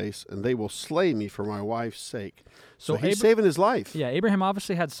this place, and they will slay me for my wife's sake. So he's saving his life. Yeah, Abraham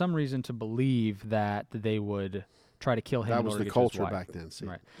obviously had some reason to believe that they would try to kill him. That was the culture back then,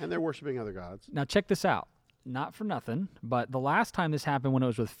 Right. And they're worshiping other gods. Now check this out. Not for nothing, but the last time this happened when it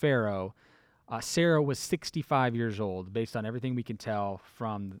was with Pharaoh, Sarah was 65 years old, based on everything we can tell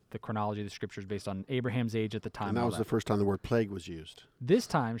from the chronology of the scriptures, based on Abraham's age at the time. And that was the first time the word plague was used. This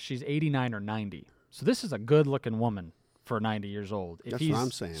time, she's 89 or 90. So this is a good-looking woman for 90 years old. That's what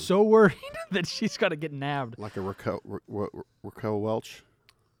I'm saying. So worried that she's got to get nabbed. Like a Raquel Welch?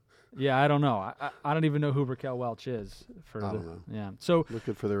 Yeah, I don't know. I don't even know who Raquel Welch is. I don't know. Yeah. So look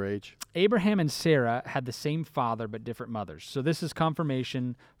good for their age. Abraham and Sarah had the same father but different mothers. So this is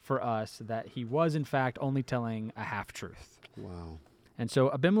confirmation for us that he was, in fact, only telling a half-truth. Wow. And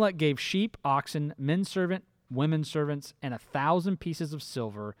so Abimelech gave sheep, oxen, men servant, women servants, and 1,000 pieces of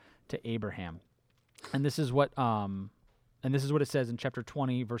silver to Abraham. And this is what it says in chapter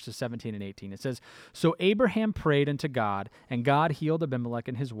 20, verses 17 and 18. It says, so Abraham prayed unto God, and God healed Abimelech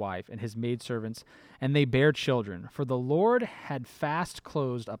and his wife and his maidservants, and they bare children. For the Lord had fast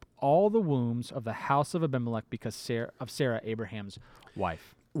closed up all the wombs of the house of Abimelech because of Sarah, Abraham's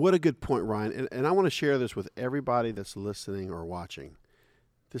wife. What a good point, Ryan. And I want to share this with everybody that's listening or watching.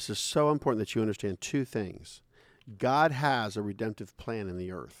 This is so important that you understand two things. God has a redemptive plan in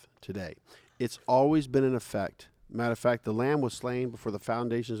the earth today. It's always been in effect. Matter of fact, the Lamb was slain before the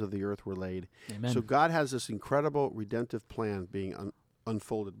foundations of the earth were laid. Amen. So God has this incredible redemptive plan being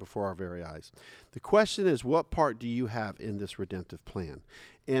unfolded before our very eyes. The question is, what part do you have in this redemptive plan?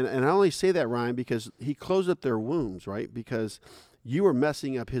 And I only say that, Ryan, because he closed up their wombs, right? Because you were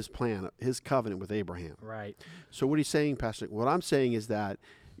messing up his plan, his covenant with Abraham. Right. So what he's saying, Pastor, what I'm saying is that,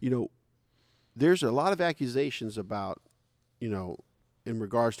 there's a lot of accusations about, in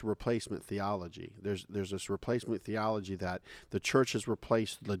regards to replacement theology. There's this replacement theology that the church has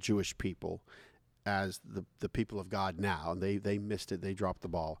replaced the Jewish people as the people of God now. And they missed it. They dropped the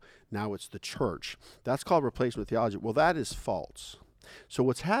ball. Now it's the church. That's called replacement theology. Well, that is false. So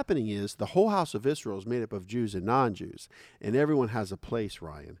what's happening is the whole house of Israel is made up of Jews and non-Jews, and everyone has a place,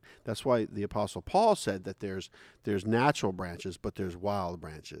 Ryan. That's why the Apostle Paul said that there's natural branches, but there's wild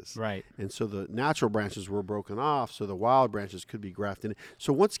branches. Right. And so the natural branches were broken off, so the wild branches could be grafted in.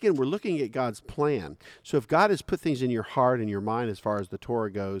 So once again, we're looking at God's plan. So if God has put things in your heart and your mind as far as the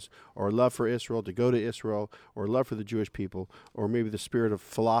Torah goes, or love for Israel, to go to Israel, or love for the Jewish people, or maybe the spirit of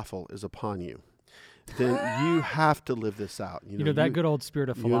falafel is upon you, then you have to live this out. That good old spirit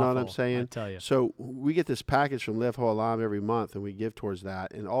of falafel. You know what I'm saying? I tell you. So we get this package from Lev Ha'olam every month, and we give towards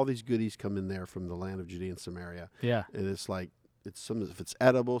that, and all these goodies come in there from the land of Judea and Samaria. Yeah. And it's like, some of it's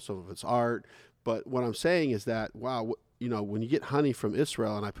edible, some of it's art. But what I'm saying is that, wow, when you get honey from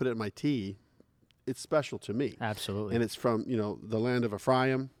Israel and I put it in my tea, it's special to me. Absolutely. And it's from, the land of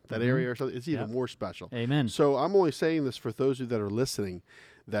Ephraim, that area or something. It's even more special. Amen. So I'm only saying this for those of you that are listening,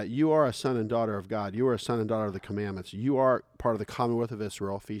 that you are a son and daughter of God. You are a son and daughter of the commandments. You are part of the Commonwealth of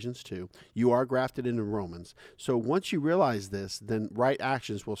Israel, Ephesians 2. You are grafted into Romans. So once you realize this, then right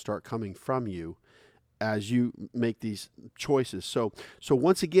actions will start coming from you as you make these choices. So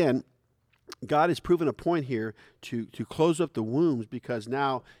once again, God has proven a point here to close up the wombs, because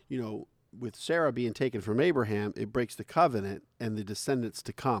now, with Sarah being taken from Abraham, it breaks the covenant and the descendants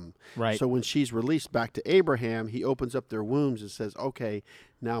to come. Right. So when she's released back to Abraham, he opens up their wombs and says, okay,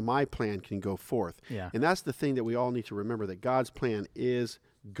 now my plan can go forth. Yeah. And that's the thing that we all need to remember, that God's plan is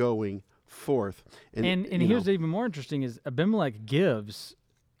going forth. And here's even more interesting is Abimelech gives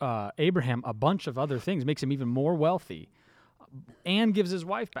Abraham a bunch of other things, makes him even more wealthy, and gives his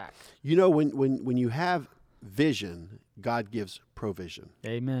wife back. When you have vision, God gives provision.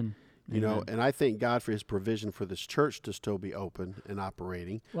 Amen. You know, and I thank God for his provision for this church to still be open and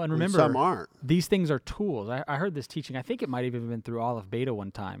operating. Well, and remember, some aren't. These things are tools. I heard this teaching, I think it might have even been through Olive Beta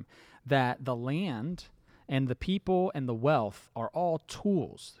one time, that the land and the people and the wealth are all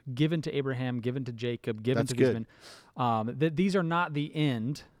tools given to Abraham, given to Jacob, given That's to these good. men. That these are not the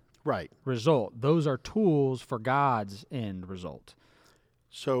end Right. result. Those are tools for God's end result.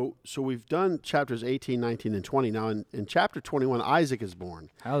 So we've done chapters 18, 19, and 20. Now, in chapter 21, Isaac is born.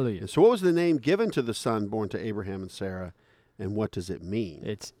 Hallelujah. And so what was the name given to the son born to Abraham and Sarah, and what does it mean?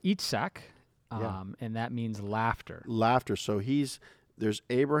 It's Yitzhak, Yeah. and that means laughter. Laughter. So there's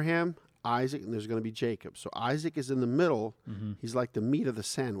Abraham, Isaac, and there's going to be Jacob. So Isaac is in the middle. Mm-hmm. He's like the meat of the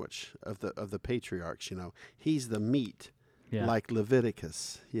sandwich of the patriarchs, you know. He's the meat, Yeah. like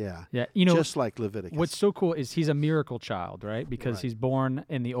Leviticus. Yeah. Yeah, you know, just like Leviticus. what's so cool is he's a miracle child, right? Because Right. he's born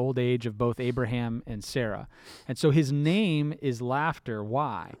in the old age of both Abraham and Sarah. And so his name is Laughter.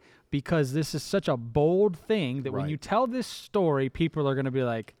 Why? Because this is such a bold thing that when Right. you tell this story, people are going to be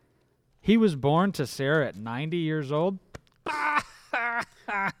like, he was born to Sarah at 90 years old?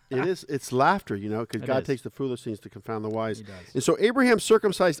 It's laughter, you know, because It God is. takes the foolish things to confound the wise. He does. And so Abraham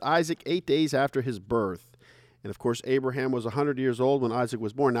circumcised Isaac 8 days after his birth. And of course, Abraham was 100 years old when Isaac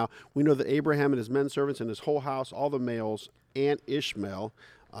was born. Now, we know that Abraham and his men servants and his whole house, all the males, and Ishmael,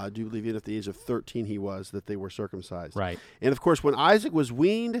 I do believe even at the age of 13 he was, that they were circumcised. Right. And of course, when Isaac was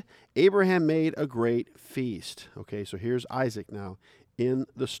weaned, Abraham made a great feast. Okay, so here's Isaac now in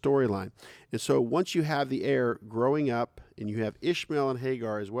the storyline. And so once you have the heir growing up, and you have Ishmael and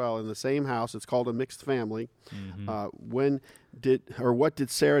Hagar as well in the same house, it's called a mixed family. Mm-hmm. What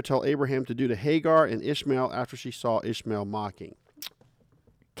did Sarah tell Abraham to do to Hagar and Ishmael after she saw Ishmael mocking?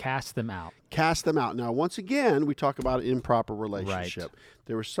 Cast them out. Cast them out. Now, once again, we talk about an improper relationship.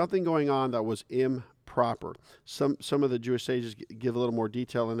 There was something going on that was improper. Some of the Jewish sages give a little more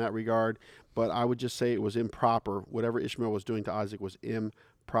detail in that regard, but I would just say it was improper. Whatever Ishmael was doing to Isaac was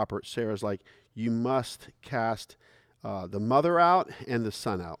improper. Sarah's like, you must cast the mother out and the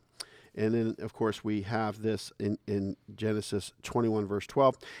son out. And then, of course, we have this in Genesis 21, verse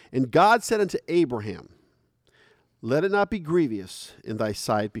 12. And God said unto Abraham, let it not be grievous in thy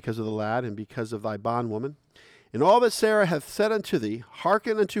sight because of the lad and because of thy bondwoman. And all that Sarah hath said unto thee,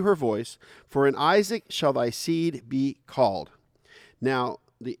 hearken unto her voice, for in Isaac shall thy seed be called. Now,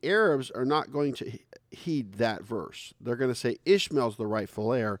 the Arabs are not going to heed that verse. They're going to say Ishmael's the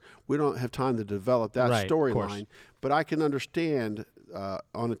rightful heir. We don't have time to develop that Right, of course. storyline, but I can understand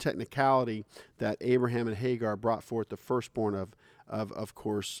on a technicality that Abraham and Hagar brought forth the firstborn of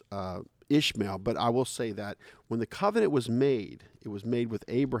course, Ishmael. But I will say that when the covenant was made, it was made with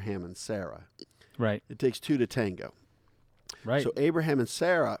Abraham and Sarah. Right. It takes two to tango. Right. So Abraham and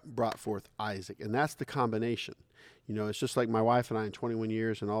Sarah brought forth Isaac, and that's the combination. You know, it's just like my wife and I in 21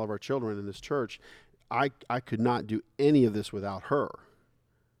 years and all of our children in this church. I could not do any of this without her.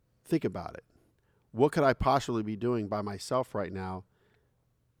 Think about it. What could I possibly be doing by myself right now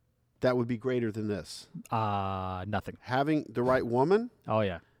that would be greater than this? Nothing. Having the right woman, Oh,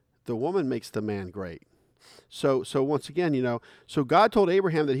 yeah. the woman makes the man great. So once again, you know, so God told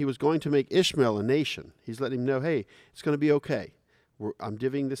Abraham that he was going to make Ishmael a nation. He's letting him know, hey, it's going to be okay. I'm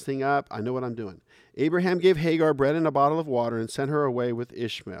divvying this thing up. I know what I'm doing. Abraham gave Hagar bread and a bottle of water and sent her away with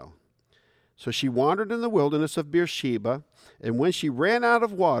Ishmael. So she wandered in the wilderness of Beersheba, and when she ran out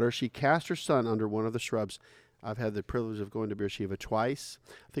of water, she cast her son under one of the shrubs. I've had the privilege of going to Beersheba twice.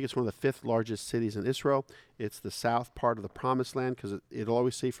 I think it's one of the 5th largest cities in Israel. It's the south part of the Promised Land because it'll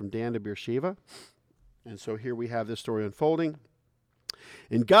always say from Dan to Beersheba. And so here we have this story unfolding.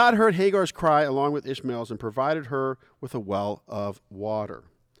 And God heard Hagar's cry along with Ishmael's and provided her with a well of water.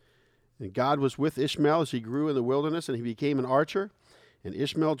 And God was with Ishmael as he grew in the wilderness, and he became an archer. And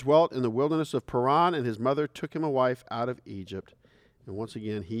Ishmael dwelt in the wilderness of Paran, and his mother took him a wife out of Egypt. And once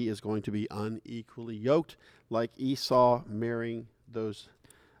again, he is going to be unequally yoked, like Esau marrying those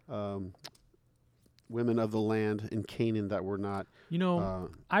women of the land in Canaan that were not. You know,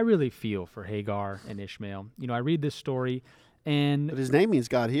 I really feel for Hagar and Ishmael. You know, I read this story, and But his name means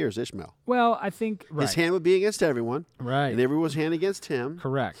God hears, Ishmael. well, I think right, His hand would be against everyone, right, and everyone's hand against him.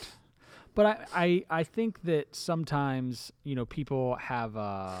 correct. But I think that sometimes, you know, people have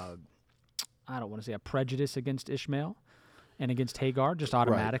I don't want to say a prejudice against Ishmael and against Hagar just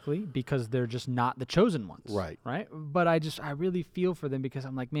automatically because they're just not the chosen ones. Right. Right. But I really feel for them because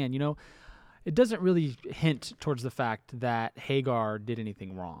I'm like, man, you know, it doesn't really hint towards the fact that Hagar did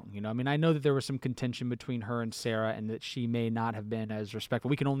anything wrong. You know, I mean, I know that there was some contention between her and Sarah and that she may not have been as respectful.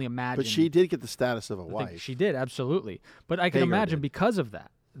 We can only imagine. But she did get the status of a I think wife. she did, absolutely. But I can Hagar imagine did. because of that,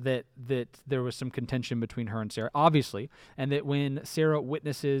 that there was some contention between her and Sarah, obviously, and that when Sarah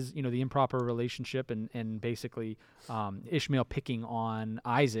witnesses, the improper relationship and basically Ishmael picking on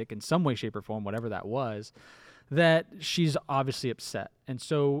Isaac in some way, shape, or form, whatever that was, that she's obviously upset. And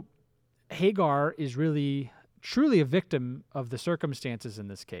so Hagar is really truly a victim of the circumstances in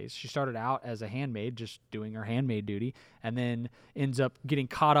this case. She started out as a handmaid, just doing her handmaid duty, and then ends up getting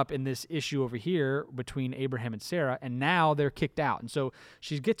caught up in this issue over here between Abraham and Sarah, and now they're kicked out. And so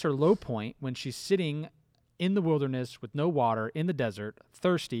she gets her low point when she's sitting in the wilderness with no water, in the desert,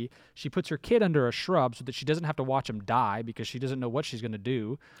 thirsty. She puts her kid under a shrub so that she doesn't have to watch him die because she doesn't know what she's going to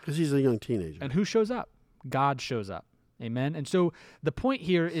do. Because he's a young teenager. And who shows up? God shows up. Amen. And so the point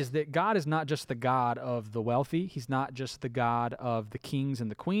here is that God is not just the God of the wealthy. He's not just the God of the kings and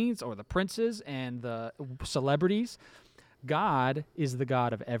the queens or the princes and the celebrities. God is the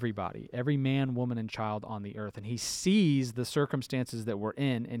God of everybody, every man, woman, and child on the earth. And he sees the circumstances that we're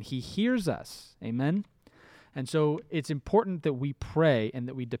in, and he hears us. Amen. And so it's important that we pray and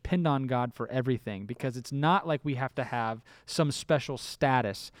that we depend on God for everything, because it's not like we have to have some special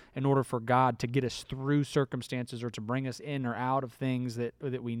status in order for God to get us through circumstances or to bring us in or out of things that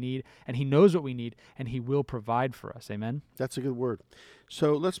we need. And he knows what we need, and he will provide for us. Amen? That's a good word.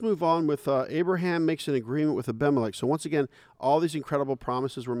 So let's move on with Abraham makes an agreement with Abimelech. So once again, all these incredible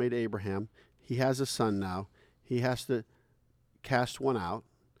promises were made to Abraham. He has a son now. He has to cast one out.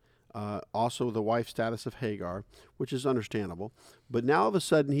 Also the wife status of Hagar, which is understandable. But now all of a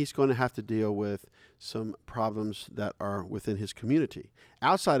sudden he's going to have to deal with some problems that are within his community.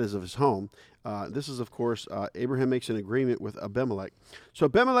 Outside of his home, this is, of course, Abraham makes an agreement with Abimelech. So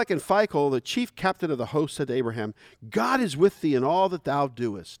Abimelech and Phicol, the chief captain of the host, said to Abraham, God is with thee in all that thou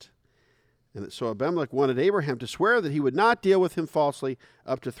doest. And so Abimelech wanted Abraham to swear that he would not deal with him falsely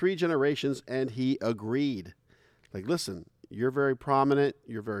up to 3 generations, and he agreed. Like, listen, you're very prominent,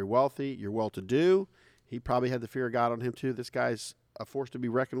 you're very wealthy, you're well-to-do. He probably had the fear of God on him too. This guy's a force to be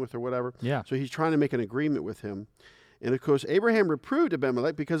reckoned with or whatever. Yeah. So he's trying to make an agreement with him. And of course, Abraham reproved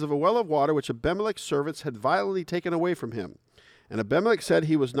Abimelech because of a well of water which Abimelech's servants had violently taken away from him. And Abimelech said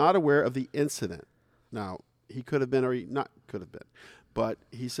he was not aware of the incident. Now, he could have been, or he not could have been. But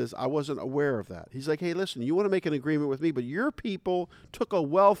he says, I wasn't aware of that. He's like, hey, listen, you want to make an agreement with me, but your people took a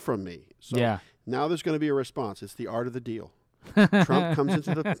well from me. So now there's going to be a response. It's the art of the deal. Trump comes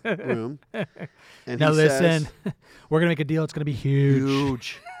into the room, and now he listen, says, we're going to make a deal. It's going to be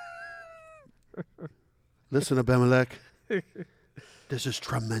huge. Listen, Abimelech, this is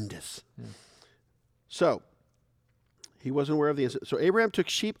tremendous. Yeah. So he wasn't aware of the incident. So Abraham took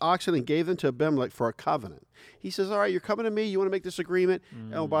sheep, oxen, and gave them to Abimelech for a covenant. He says, all right, you're coming to me. You want to make this agreement?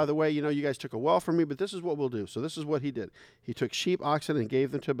 Oh, by the way, you guys took a well from me, but this is what we'll do. So this is what he did. He took sheep, oxen, and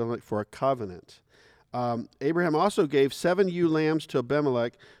gave them to Abimelech for a covenant. Abraham also gave 7 ewe lambs to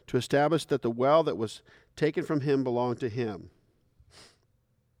Abimelech to establish that the well that was taken from him belonged to him.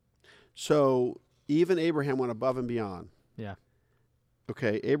 So even Abraham went above and beyond. Yeah.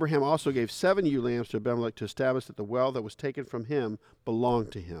 Okay, Abraham also gave 7 ewe lambs to Abimelech to establish that the well that was taken from him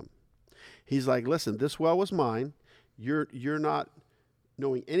belonged to him. He's like, listen, this well was mine. You're not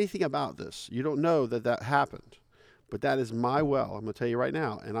knowing anything about this. You don't know that happened. But that is my well. I'm going to tell you right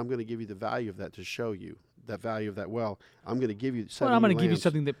now, and I'm going to give you the value of that to show you that value of that well. I'm going to give you 7 I'm going to give you lambs.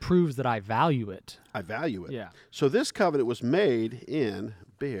 something that proves that I value it. I value it. Yeah. So this covenant was made in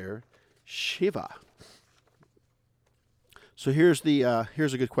Beer-sheva. So here's a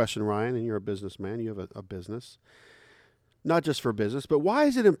good question, Ryan, and you're a businessman. You have a business. Not just for business, but why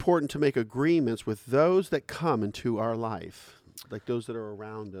is it important to make agreements with those that come into our life, like those that are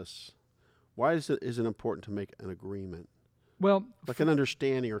around us? Why is it important to make an agreement? Well, like an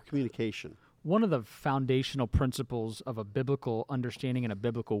understanding or communication. One of the foundational principles of a biblical understanding and a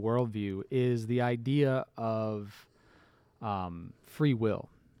biblical worldview is the idea of free will.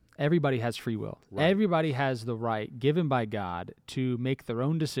 Everybody has free will. Right. Everybody has the right given by God to make their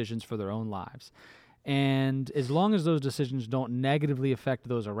own decisions for their own lives. And as long as those decisions don't negatively affect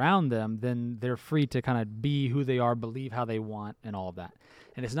those around them, then they're free to kind of be who they are, believe how they want, and all of that.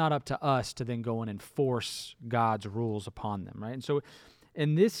 And it's not up to us to then go in and force God's rules upon them, right? And so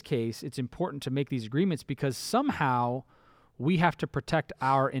in this case, it's important to make these agreements because somehow we have to protect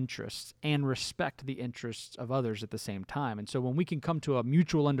our interests and respect the interests of others at the same time. And so when we can come to a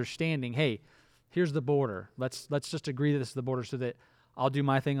mutual understanding, hey, here's the border. Let's just agree that this is the border so that I'll do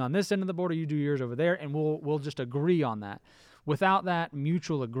my thing on this end of the border, you do yours over there, and we'll just agree on that. Without that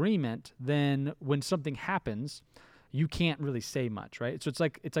mutual agreement, then when something happens, you can't really say much, right? So it's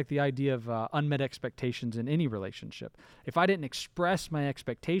like the idea of unmet expectations in any relationship. If I didn't express my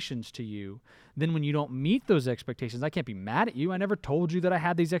expectations to you, then when you don't meet those expectations, I can't be mad at you. I never told you that I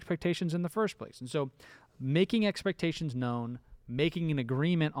had these expectations in the first place. And so making expectations known, making an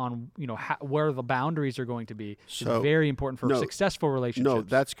agreement on where the boundaries are going to be is very important for successful relationships. No,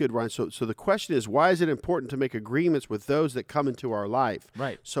 that's good, Ryan. So the question is, why is it important to make agreements with those that come into our life?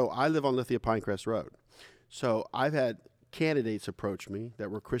 Right. So I live on Lithia Pinecrest Road. So I've had candidates approach me that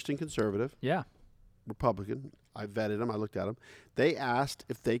were Christian conservative, yeah, Republican. I vetted them. I looked at them. They asked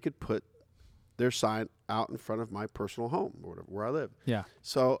if they could put their sign out in front of my personal home or whatever, where I live. Yeah.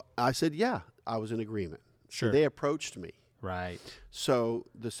 So I said, yeah, I was in agreement. Sure. So they approached me. Right. So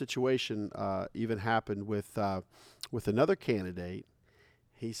the situation even happened with another candidate.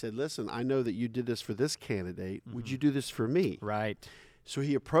 He said, listen, I know that you did this for this candidate. Mm-hmm. Would you do this for me? Right. So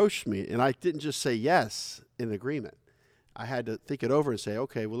he approached me, and I didn't just say yes in agreement. I had to think it over and say,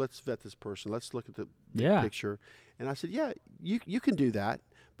 okay, well, let's vet this person. Let's look at the picture. And I said, yeah, you can do that.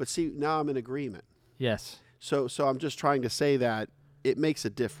 But see, now I'm in agreement. Yes. So I'm just trying to say that it makes a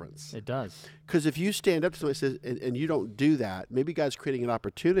difference. It does. Because if you stand up to somebody and you don't do that, maybe God's creating an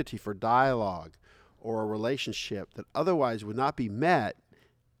opportunity for dialogue or a relationship that otherwise would not be met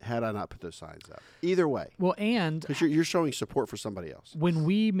had I not put those signs up. Either way. Well, and because you're showing support for somebody else. When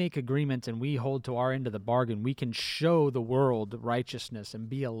we make agreements and we hold to our end of the bargain, we can show the world righteousness and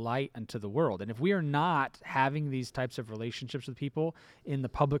be a light unto the world. And if we are not having these types of relationships with people in the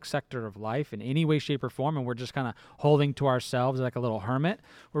public sector of life in any way, shape, or form, and we're just kind of holding to ourselves like a little hermit,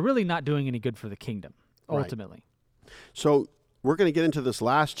 we're really not doing any good for the kingdom, ultimately. Right. So we're going to get into this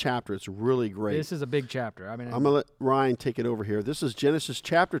last chapter. It's really great. This is a big chapter. I'm going to let Ryan take it over here. This is Genesis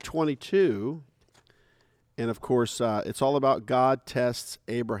chapter 22. And, of course, it's all about God tests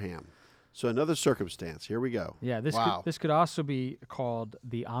Abraham. So another circumstance. Here we go. Yeah, this could also be called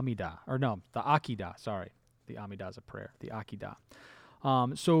the Amidah. Or no, the Akedah. Sorry. The Amidah is a prayer. The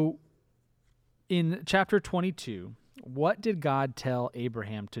Akedah. So in chapter 22, what did God tell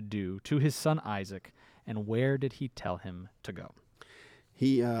Abraham to do to his son Isaac, and where did he tell him to go?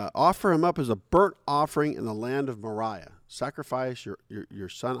 He offer him up as a burnt offering in the land of Moriah. Sacrifice your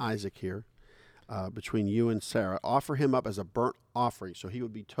son Isaac here between you and Sarah. Offer him up as a burnt offering, so he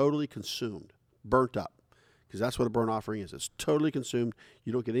would be totally consumed, burnt up, because that's what a burnt offering is. It's totally consumed.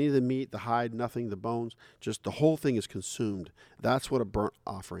 You don't get any of the meat, the hide, nothing, the bones. Just the whole thing is consumed. That's what a burnt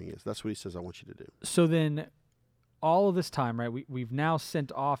offering is. That's what he says I want you to do. So then all of this time, right, we've now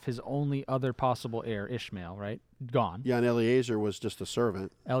sent off his only other possible heir, Ishmael, right? Gone. Yeah, and Eliezer was just a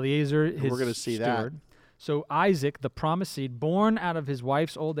servant. Eliezer, his we're going to see steward. that. So Isaac, the promised seed, born out of his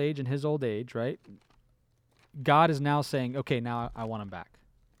wife's old age and his old age, right? God is now saying, okay, now I want him back.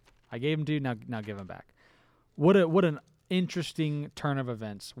 I gave him to you, now give him back. What an interesting turn of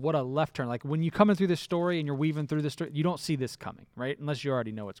events. What a left turn. Like when you're coming through this story and you're weaving through this story, you don't see this coming, right? Unless you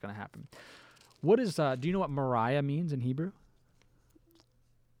already know what's going to happen. What is, do you know what Moriah means in Hebrew?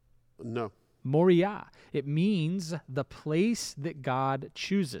 No. Moriah. It means the place that God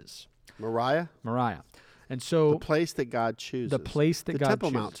chooses. Moriah? Moriah. And so the place that God chooses. The place that God chooses. The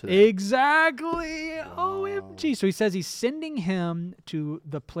Temple Mount today. Exactly. OMG. So he says he's sending him to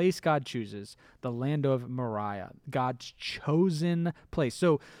the place God chooses, the land of Moriah, God's chosen place.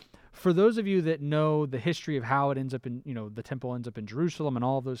 So for those of you that know the history of how it ends up in, the temple ends up in Jerusalem and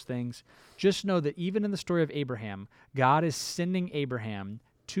all of those things, just know that even in the story of Abraham, God is sending Abraham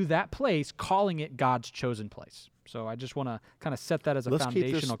to that place, calling it God's chosen place. So I just want to kind of set that as a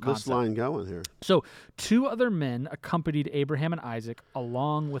foundational concept. Let's keep this line going here. So 2 other men accompanied Abraham and Isaac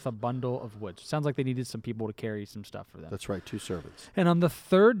along with a bundle of wood. Sounds like they needed some people to carry some stuff for them. That's right, 2 servants. And on the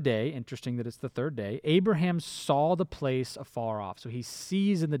 3rd day, interesting that it's the 3rd day, Abraham saw the place afar off. So he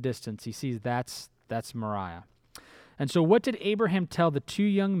sees in the distance, he sees that's Moriah. And so what did Abraham tell the 2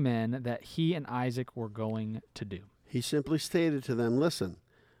 young men that he and Isaac were going to do? He simply stated to them, listen,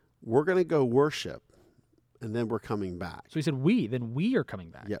 we're going to go worship, and then we're coming back. So he said, we are coming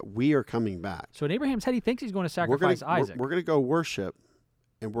back. Yeah, we are coming back. So in Abraham's head, he thinks he's going to sacrifice Isaac. We're going to go worship,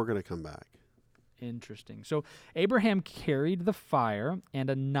 and we're going to come back. Interesting. So Abraham carried the fire and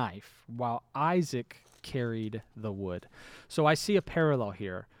a knife, while Isaac carried the wood. So I see a parallel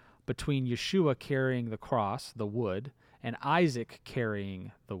here between Yeshua carrying the cross, the wood, and Isaac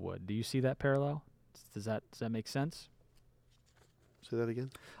carrying the wood. Do you see that parallel? Does that make sense? Say that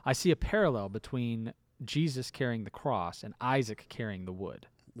again? I see a parallel between Jesus carrying the cross and Isaac carrying the wood.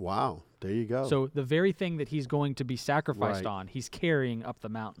 Wow, there you go. So the very thing that he's going to be sacrificed on, he's carrying up the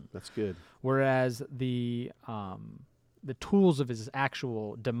mountain. That's good. Whereas the tools of his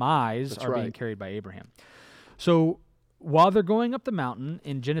actual demise are being carried by Abraham. So while they're going up the mountain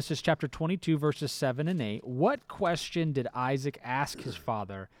in Genesis chapter 22, verses 7 and 8, what question did Isaac ask his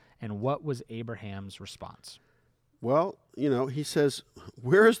father, and what was Abraham's response? Well, he says,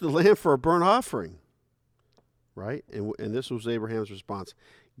 where is the lamb for a burnt offering? Right? And this was Abraham's response.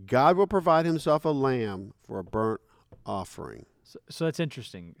 God will provide himself a lamb for a burnt offering. So that's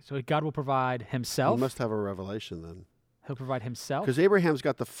interesting. So God will provide himself? He must have a revelation then. He'll provide himself? Because Abraham's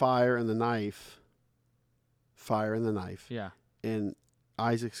got the fire and the knife. Yeah. And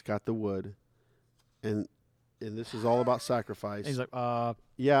Isaac's got the wood. And this is all about sacrifice. And he's like,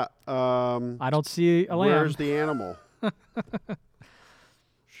 yeah. I don't see a lamb. Where's the animal?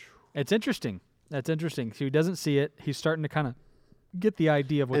 It's interesting. That's interesting. So he doesn't see it. He's starting to kind of get the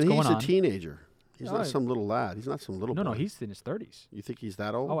idea of what's going on. And he's a teenager. He's not some little lad. He's not some little boy. No, he's in his 30s. You think he's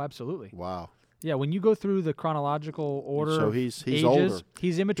that old? Oh, absolutely. Wow. Yeah, when you go through the chronological order so he's ages, older.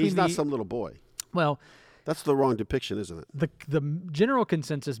 He's in between. He's not some little boy. Well, that's the wrong depiction, isn't it? The general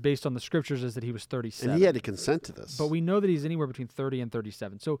consensus based on the scriptures is that he was 37. And he had to consent to this. But we know that he's anywhere between 30 and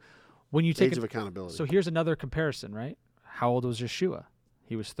 37. So when you take age of accountability. So here's another comparison, right? How old was Yeshua?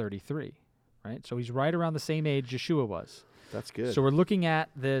 He was 33, right? So he's right around the same age Yeshua was. That's good. So we're looking at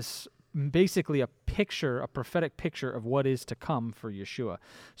this basically a prophetic picture of what is to come for Yeshua.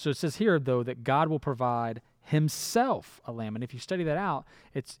 So it says here, though, that God will provide himself a lamb. And if you study that out,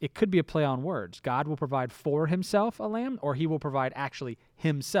 it could be a play on words. God will provide for himself a lamb, or he will provide actually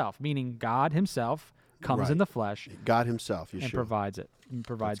himself, meaning God himself comes in the flesh. God himself, Yeshua. And provides it. And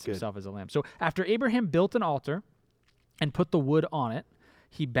provides himself as a lamb. So after Abraham built an altar and put the wood on it,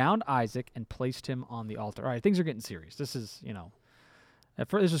 he bound Isaac and placed him on the altar. All right, things are getting serious. This is, at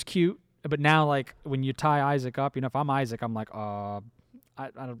first this was cute, but now, like, when you tie Isaac up, if I'm Isaac, I'm like, I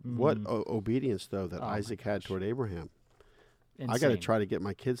don't. What obedience, though, that Isaac had toward Abraham. Insane. I got to try to get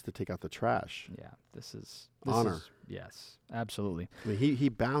my kids to take out the trash. Yeah, this honor. Yes, absolutely. I mean, he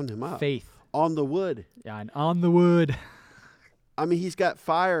bound him up. Faith. On the wood. Yeah, and on the wood. I mean, he's got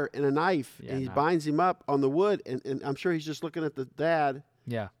fire and a knife, and he binds him up on the wood, and I'm sure he's just looking at the dad.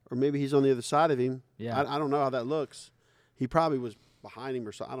 Yeah. Or maybe he's on the other side of him. Yeah. I don't know how that looks. He probably was behind him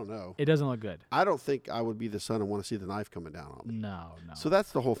or something. I don't know. It doesn't look good. I don't think I would be the son and want to see the knife coming down on me. No. So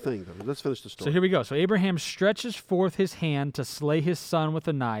that's the whole thing, though. Let's finish the story. So here we go. So Abraham stretches forth his hand to slay his son with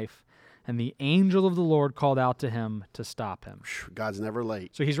a knife, and the angel of the Lord called out to him to stop him. God's never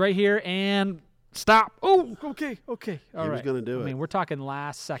late. So he's right here and stop. Oh, okay. All right. He was going to do it. I mean, we're talking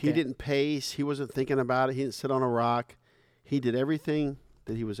last second. He didn't pace. He wasn't thinking about it. He didn't sit on a rock. He did everything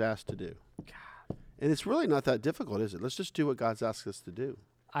that he was asked to do. God. And it's really not that difficult, is it? Let's just do what God's asked us to do.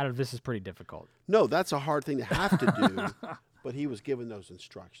 This is pretty difficult. No, that's a hard thing to have to do. But he was given those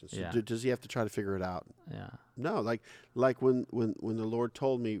instructions. So Yeah. does he have to try to figure it out? Yeah. No, like when the Lord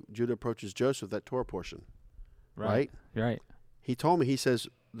told me Judah approaches Joseph, that Torah portion, right? You're right. He told me, he says,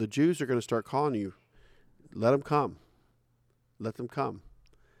 the Jews are going to start calling you. Let them come. Let them come.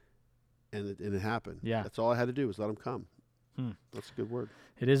 And it happened. Yeah. That's all I had to do was let them come. That's a good word.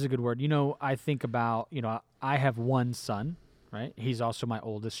 It is a good word. I think about, I have one son, right? He's also my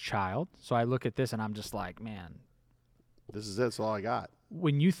oldest child. So I look at this and I'm just like, man. This is it. That's all I got.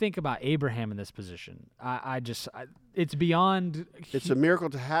 When you think about Abraham in this position, it's beyond. It's a miracle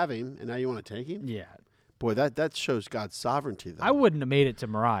to have him, and now you want to take him? Yeah. Boy, that shows God's sovereignty, though. I wouldn't have made it to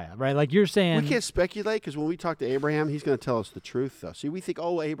Moriah, right? Like you're saying. We can't speculate because when we talk to Abraham, he's going to tell us the truth, though. See, we think,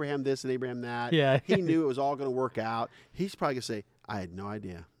 Abraham this and Abraham that. Yeah. He knew it was all going to work out. He's probably going to say, I had no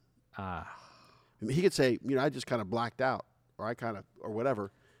idea. I mean, he could say, I just kind of blacked out or or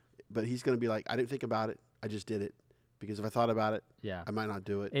whatever. But he's going to be like, I didn't think about it. I just did it. Because if I thought about it, I might not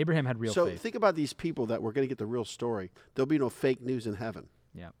do it. Abraham had real faith. So think about these people that we're going to get the real story. There'll be no fake news in heaven.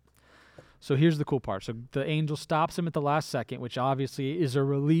 Yeah. So here's the cool part. So the angel stops him at the last second, which obviously is a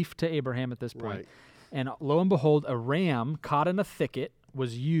relief to Abraham at this point. Right. And lo and behold, a ram caught in a thicket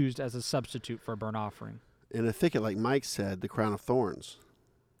was used as a substitute for a burnt offering. In a thicket, like Mike said, the crown of thorns.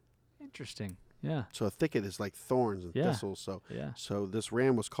 Interesting. Yeah. So a thicket is like thorns and thistles. So this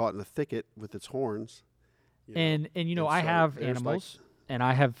ram was caught in a thicket with its horns. And I have animals, and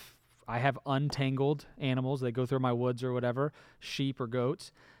I have untangled animals. They go through my woods or whatever, sheep or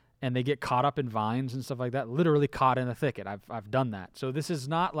goats, and they get caught up in vines and stuff like that. Literally caught in a thicket. I've done that. So this is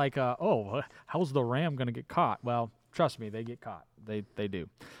not like how's the ram going to get caught? Well, trust me, they get caught. They do.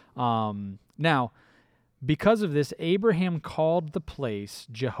 Now, because of this, Abraham called the place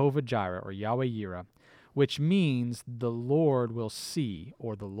Jehovah Jireh or Yahweh Yireh, which means the Lord will see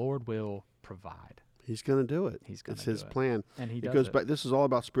or the Lord will provide. He's going to do it. It's his plan. And he does it goes back. This is all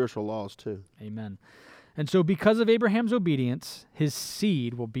about spiritual laws too. Amen. And so because of Abraham's obedience, his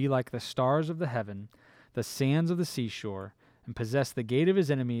seed will be like the stars of the heaven, the sands of the seashore, and possess the gate of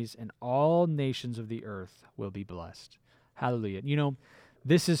his enemies, and all nations of the earth will be blessed. Hallelujah. You know,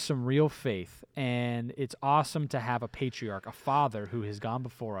 this is some real faith, and it's awesome to have a patriarch, a father who has gone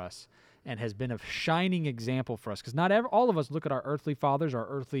before us and has been a shining example for us. Because not all of us look at our earthly fathers, our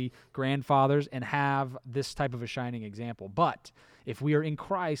earthly grandfathers, and have this type of a shining example. But if we are in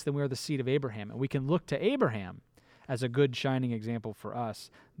Christ, then we are the seed of Abraham, and we can look to Abraham as a good shining example for us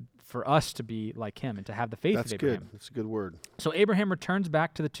to be like him and to have the faith of Abraham. That's good. That's a good word. So Abraham returns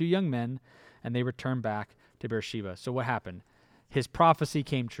back to the two young men, and they return back to Beersheba. So what happened? His prophecy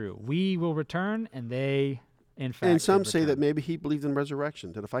came true. We will return, and they, in fact, and some did say return. that maybe he believed in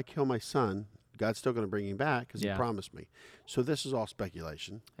resurrection, that if I kill my son, God's still going to bring him back because he promised me. So this is all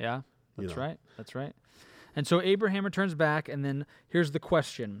speculation. Yeah, that's You know. right. That's right. And so Abraham returns back, and then here's the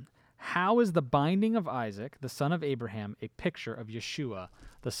question. How is the binding of Isaac, the son of Abraham, a picture of Yeshua,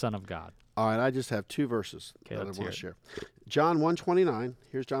 the Son of God? All right, I just have two verses that I let's want to hear share. John 1:29,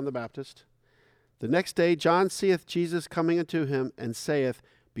 here's John the Baptist. The next day John seeth Jesus coming unto him, and saith,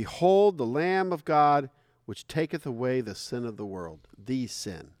 Behold the Lamb of God, which taketh away the sin of the world. The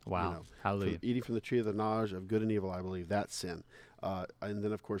sin. Wow. Hallelujah. Eating from the tree of the knowledge of good and evil, I believe, that's sin. And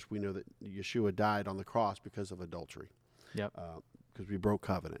then, of course, we know that Yeshua died on the cross because of adultery. Yep. Because we broke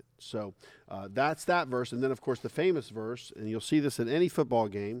covenant. So that's that verse. And then, of course, the famous verse, and you'll see this in any football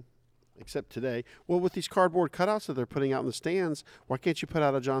game, except today. Well, with these cardboard cutouts that they're putting out in the stands, why can't you put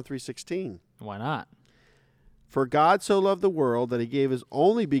out a John 3:16? Why not? For God so loved the world that he gave his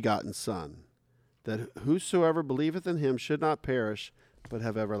only begotten Son, that whosoever believeth in him should not perish, but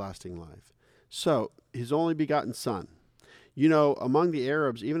have everlasting life. So, his only begotten Son. You know, among the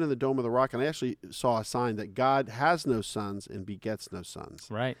Arabs, even in the Dome of the Rock, and I actually saw a sign that God has no sons and begets no sons.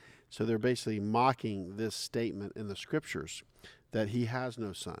 Right. So they're basically mocking this statement in the Scriptures, that he has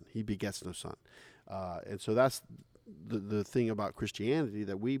no son, he begets no son. And so that's the thing about Christianity,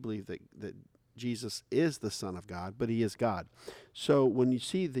 that we believe that Jesus is the Son of God, but he is God. So when you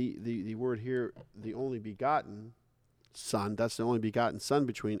see the word here, the only begotten son, that's the only begotten son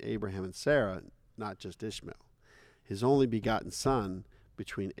between Abraham and Sarah, not just Ishmael. His only begotten son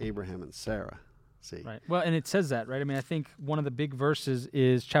between Abraham and Sarah. See? Right. Well, and it says that, right? I mean, I think one of the big verses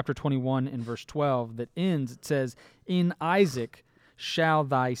is chapter 21 in verse 12 that ends, it says, in Isaac shall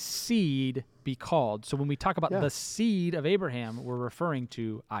thy seed be called. So when we talk about the seed of Abraham, we're referring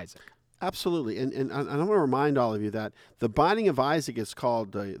to Isaac. Absolutely. And I want to remind all of you that the binding of Isaac is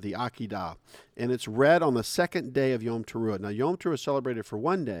called the Akedah, and it's read on the second day of Yom Teruah. Now, Yom Teruah is celebrated for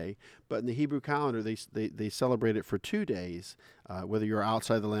one day, but in the Hebrew calendar, they celebrate it for 2 days, whether you're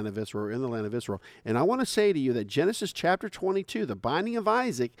outside the land of Israel or in the land of Israel. And I want to say to you that Genesis chapter 22, the binding of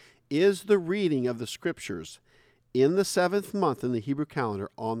Isaac, is the reading of the Scriptures in the 7th month in the Hebrew calendar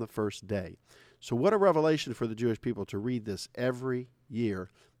on the first day. So what a revelation for the Jewish people to read this every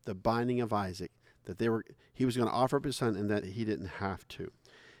year, the binding of Isaac, that he was going to offer up his son and that he didn't have to.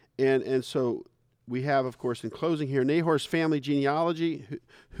 And so we have, of course, in closing here, Nahor's family genealogy,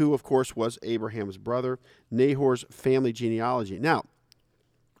 who of course was Abraham's brother, Nahor's family genealogy. Now,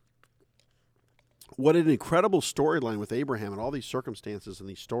 what an incredible storyline with Abraham and all these circumstances and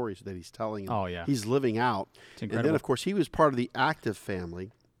these stories that he's telling. Oh, yeah. He's living out. It's incredible. And then, of course, he was part of the active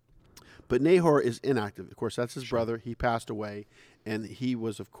family. But Nahor is inactive. Of course, that's his brother. He passed away. And he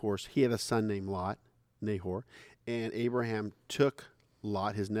was, of course, he had a son named Lot, Nahor. And Abraham took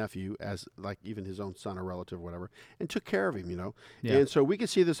Lot, his nephew, as like even his own son or relative or whatever, and took care of him, you know. Yeah. And so we can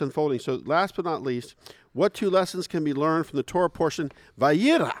see this unfolding. So last but not least, what 2 lessons can be learned from the Torah portion?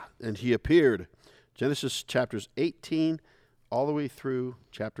 Vayira, and he appeared. Genesis chapters 18 all the way through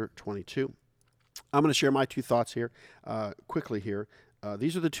chapter 22. I'm going to share my 2 thoughts here quickly here.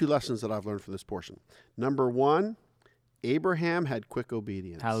 These are the 2 lessons that I've learned from this portion. Number 1, Abraham had quick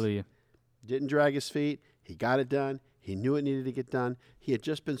obedience. Hallelujah. Didn't drag his feet. He got it done. He knew it needed to get done. He had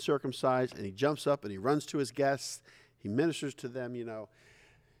just been circumcised, and he jumps up and he runs to his guests. He ministers to them, you know.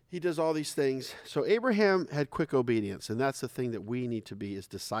 He does all these things. So Abraham had quick obedience, and that's the thing that we need to be, is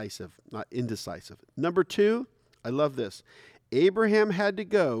decisive, not indecisive. Number 2, I love this. Abraham had to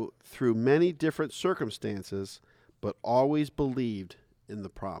go through many different circumstances, but always believed in the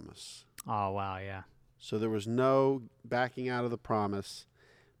promise. Oh, wow, yeah. So there was no backing out of the promise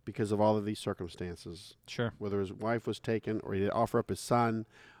because of all of these circumstances. Sure. Whether his wife was taken, or he did offer up his son,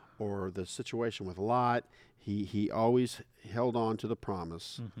 or the situation with Lot, he always held on to the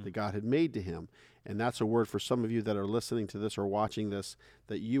promise that God had made to him. And that's a word for some of you that are listening to this or watching this,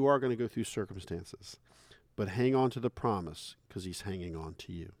 that you are going to go through circumstances. But hang on to the promise, because he's hanging on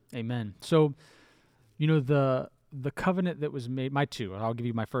to you. Amen. So, you know, the covenant that was made, I'll give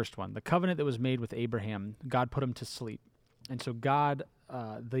you my first one. The covenant that was made with Abraham, God put him to sleep. And so God,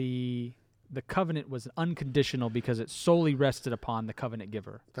 the covenant was unconditional because it solely rested upon the covenant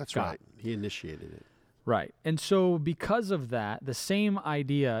giver. That's God. right. He initiated it. Right. And so because of that, the same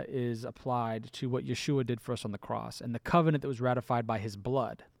idea is applied to what Yeshua did for us on the cross and the covenant that was ratified by his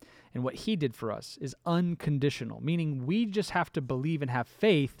blood. And what he did for us is unconditional, meaning we just have to believe and have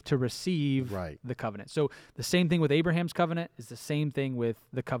faith to receive the covenant. So the same thing with Abraham's covenant is the same thing with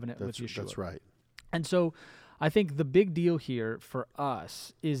the covenant with Yeshua. That's right. And so I think the big deal here for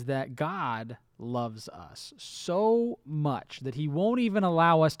us is that God loves us so much that he won't even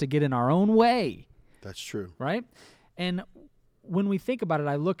allow us to get in our own way. That's true. Right? And when we think about it,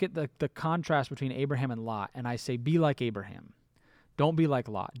 I look at the contrast between Abraham and Lot, and I say, be like Abraham. Don't be like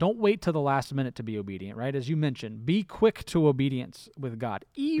Lot. Don't wait till the last minute to be obedient, right? As you mentioned, be quick to obedience with God.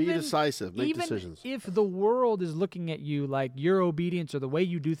 Be decisive. Make decisions. Even if the world is looking at you like your obedience or the way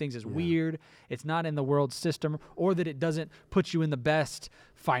you do things is weird, it's not in the world system, or that it doesn't put you in the best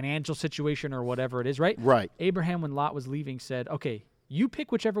financial situation or whatever it is, right? Right. Abraham, when Lot was leaving, said, okay, you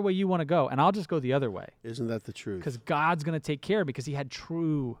pick whichever way you want to go, and I'll just go the other way. Isn't that the truth? Because God's going to take care because he had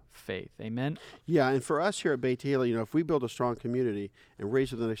true faith. Amen? Yeah, and for us here at Beit Tehillah, if we build a strong community and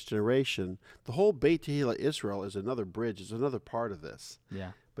raise the next generation, the whole Beit Tehillah Israel is another bridge, is another part of this.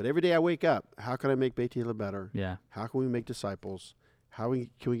 Yeah. But every day I wake up, how can I make Beit Tehillah better? Yeah. How can we make disciples? Can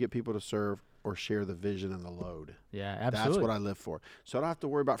we get people to serve or share the vision and the load? Yeah, absolutely. That's what I live for. So I don't have to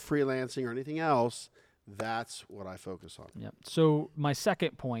worry about freelancing or anything else. That's what I focus on. Yep. So my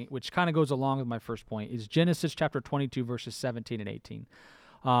second point, which kind of goes along with my first point, is Genesis chapter 22, verses 17 and 18.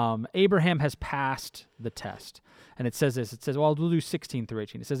 Abraham has passed the test. And it says this. It says, well, we'll do 16 through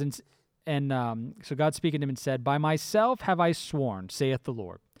 18. It says, so God speaking to him and said, by myself have I sworn, saith the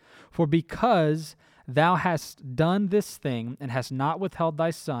Lord, for because thou hast done this thing and hast not withheld thy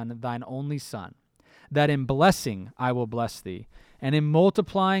son, thine only son, that in blessing I will bless thee, and in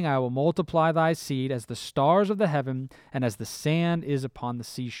multiplying I will multiply thy seed as the stars of the heaven and as the sand is upon the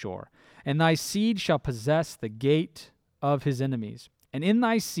seashore. And thy seed shall possess the gate of his enemies. And in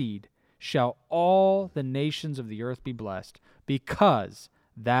thy seed shall all the nations of the earth be blessed, because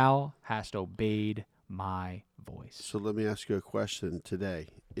thou hast obeyed my voice. So let me ask you a question today.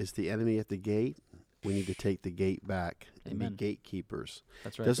 Is the enemy at the gate? We need to take the gate back and Amen. be gatekeepers.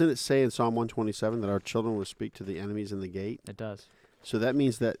 That's right. Doesn't it say in Psalm 127 that our children will speak to the enemies in the gate? It does. So that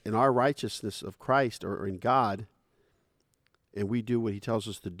means that in our righteousness of Christ or in God, and we do what he tells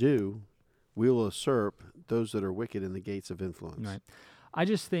us to do, we will usurp those that are wicked in the gates of influence. Right. I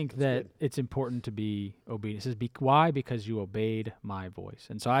just think that it's important to be obedient. It says, why? Because you obeyed my voice.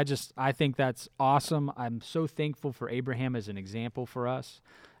 And so I think that's awesome. I'm so thankful for Abraham as an example for us,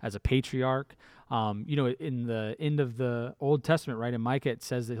 as a patriarch. In the end of the Old Testament, right, in Micah, it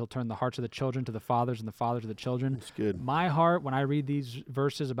says that he'll turn the hearts of the children to the fathers and the fathers to the children. That's good. My heart, when I read these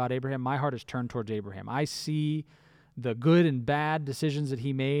verses about Abraham, my heart is turned towards Abraham. I see the good and bad decisions that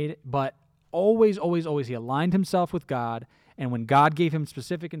he made, but always, always, always he aligned himself with God, and when God gave him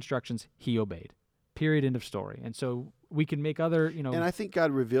specific instructions, he obeyed. Period, end of story. And so we can make other, And I think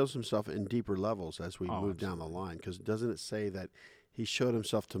God reveals himself in deeper levels as we move absolutely. down the line, because doesn't it say that he showed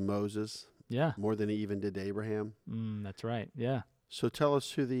himself to Moses more than he even did to Abraham? That's right, yeah. So tell us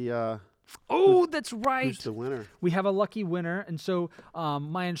who the... that's right. Who's the winner? We have a lucky winner. And so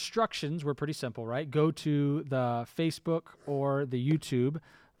my instructions were pretty simple, right? Go to the Facebook or the YouTube,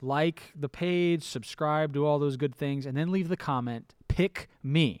 like the page, subscribe, do all those good things, and then leave the comment, pick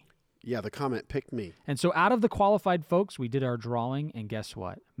me. Yeah, the comment, pick me. And so out of the qualified folks, we did our drawing, and guess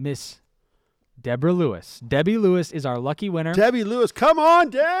what? Miss Deborah Lewis. Debbie Lewis is our lucky winner. Debbie Lewis, come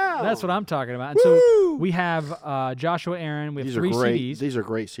on down. That's what I'm talking about. And Woo! so we have Joshua Aaron. We have These 3 are great. CDs. These are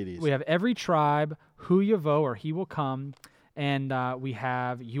great CDs. We have Every Tribe, Who Yavo, or He Will Come, and we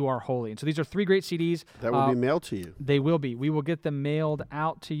have You Are Holy. And so these are 3 great CDs. That will be mailed to you. They will be. We will get them mailed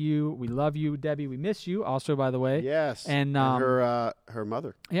out to you. We love you, Debbie. We miss you also, by the way. Yes. And her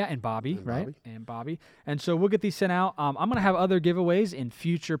mother. Yeah, and Bobby, And right? Bobby. And Bobby. And so we'll get these sent out. I'm going to have other giveaways in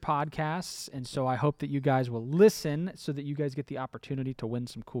future podcasts, and so I hope that you guys will listen so that you guys get the opportunity to win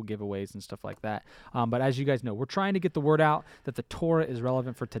some cool giveaways and stuff like that. But as you guys know, we're trying to get the word out that the Torah is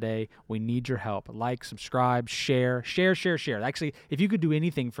relevant for today. We need your help. Like, subscribe, share. Actually, if you could do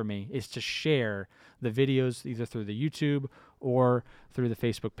anything for me, is to share the videos either through the YouTube or through the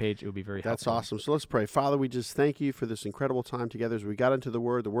Facebook page. It would be very helpful. That's awesome. So let's pray. Father, we just thank you for this incredible time together as we got into the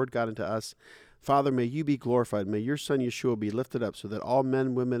Word got into us. Father, may you be glorified. May your Son Yeshua be lifted up so that all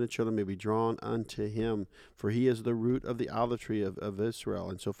men, women, and children may be drawn unto him, for he is the root of the olive tree of Israel.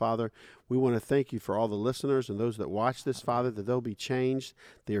 And so, Father, we want to thank you for all the listeners and those that watch this, Father, that they'll be changed.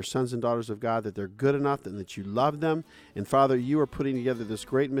 They are sons and daughters of God, that they're good enough and that you love them. And, Father, you are putting together this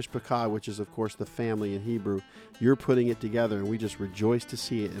great mishpachah, which is, of course, the family in Hebrew. You're putting it together, and we just rejoice to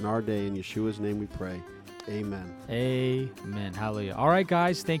see it in our day. In Yeshua's name we pray. Amen. Amen. Hallelujah. All right,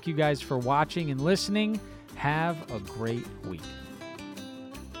 guys. Thank you guys for watching and listening. Have a great week.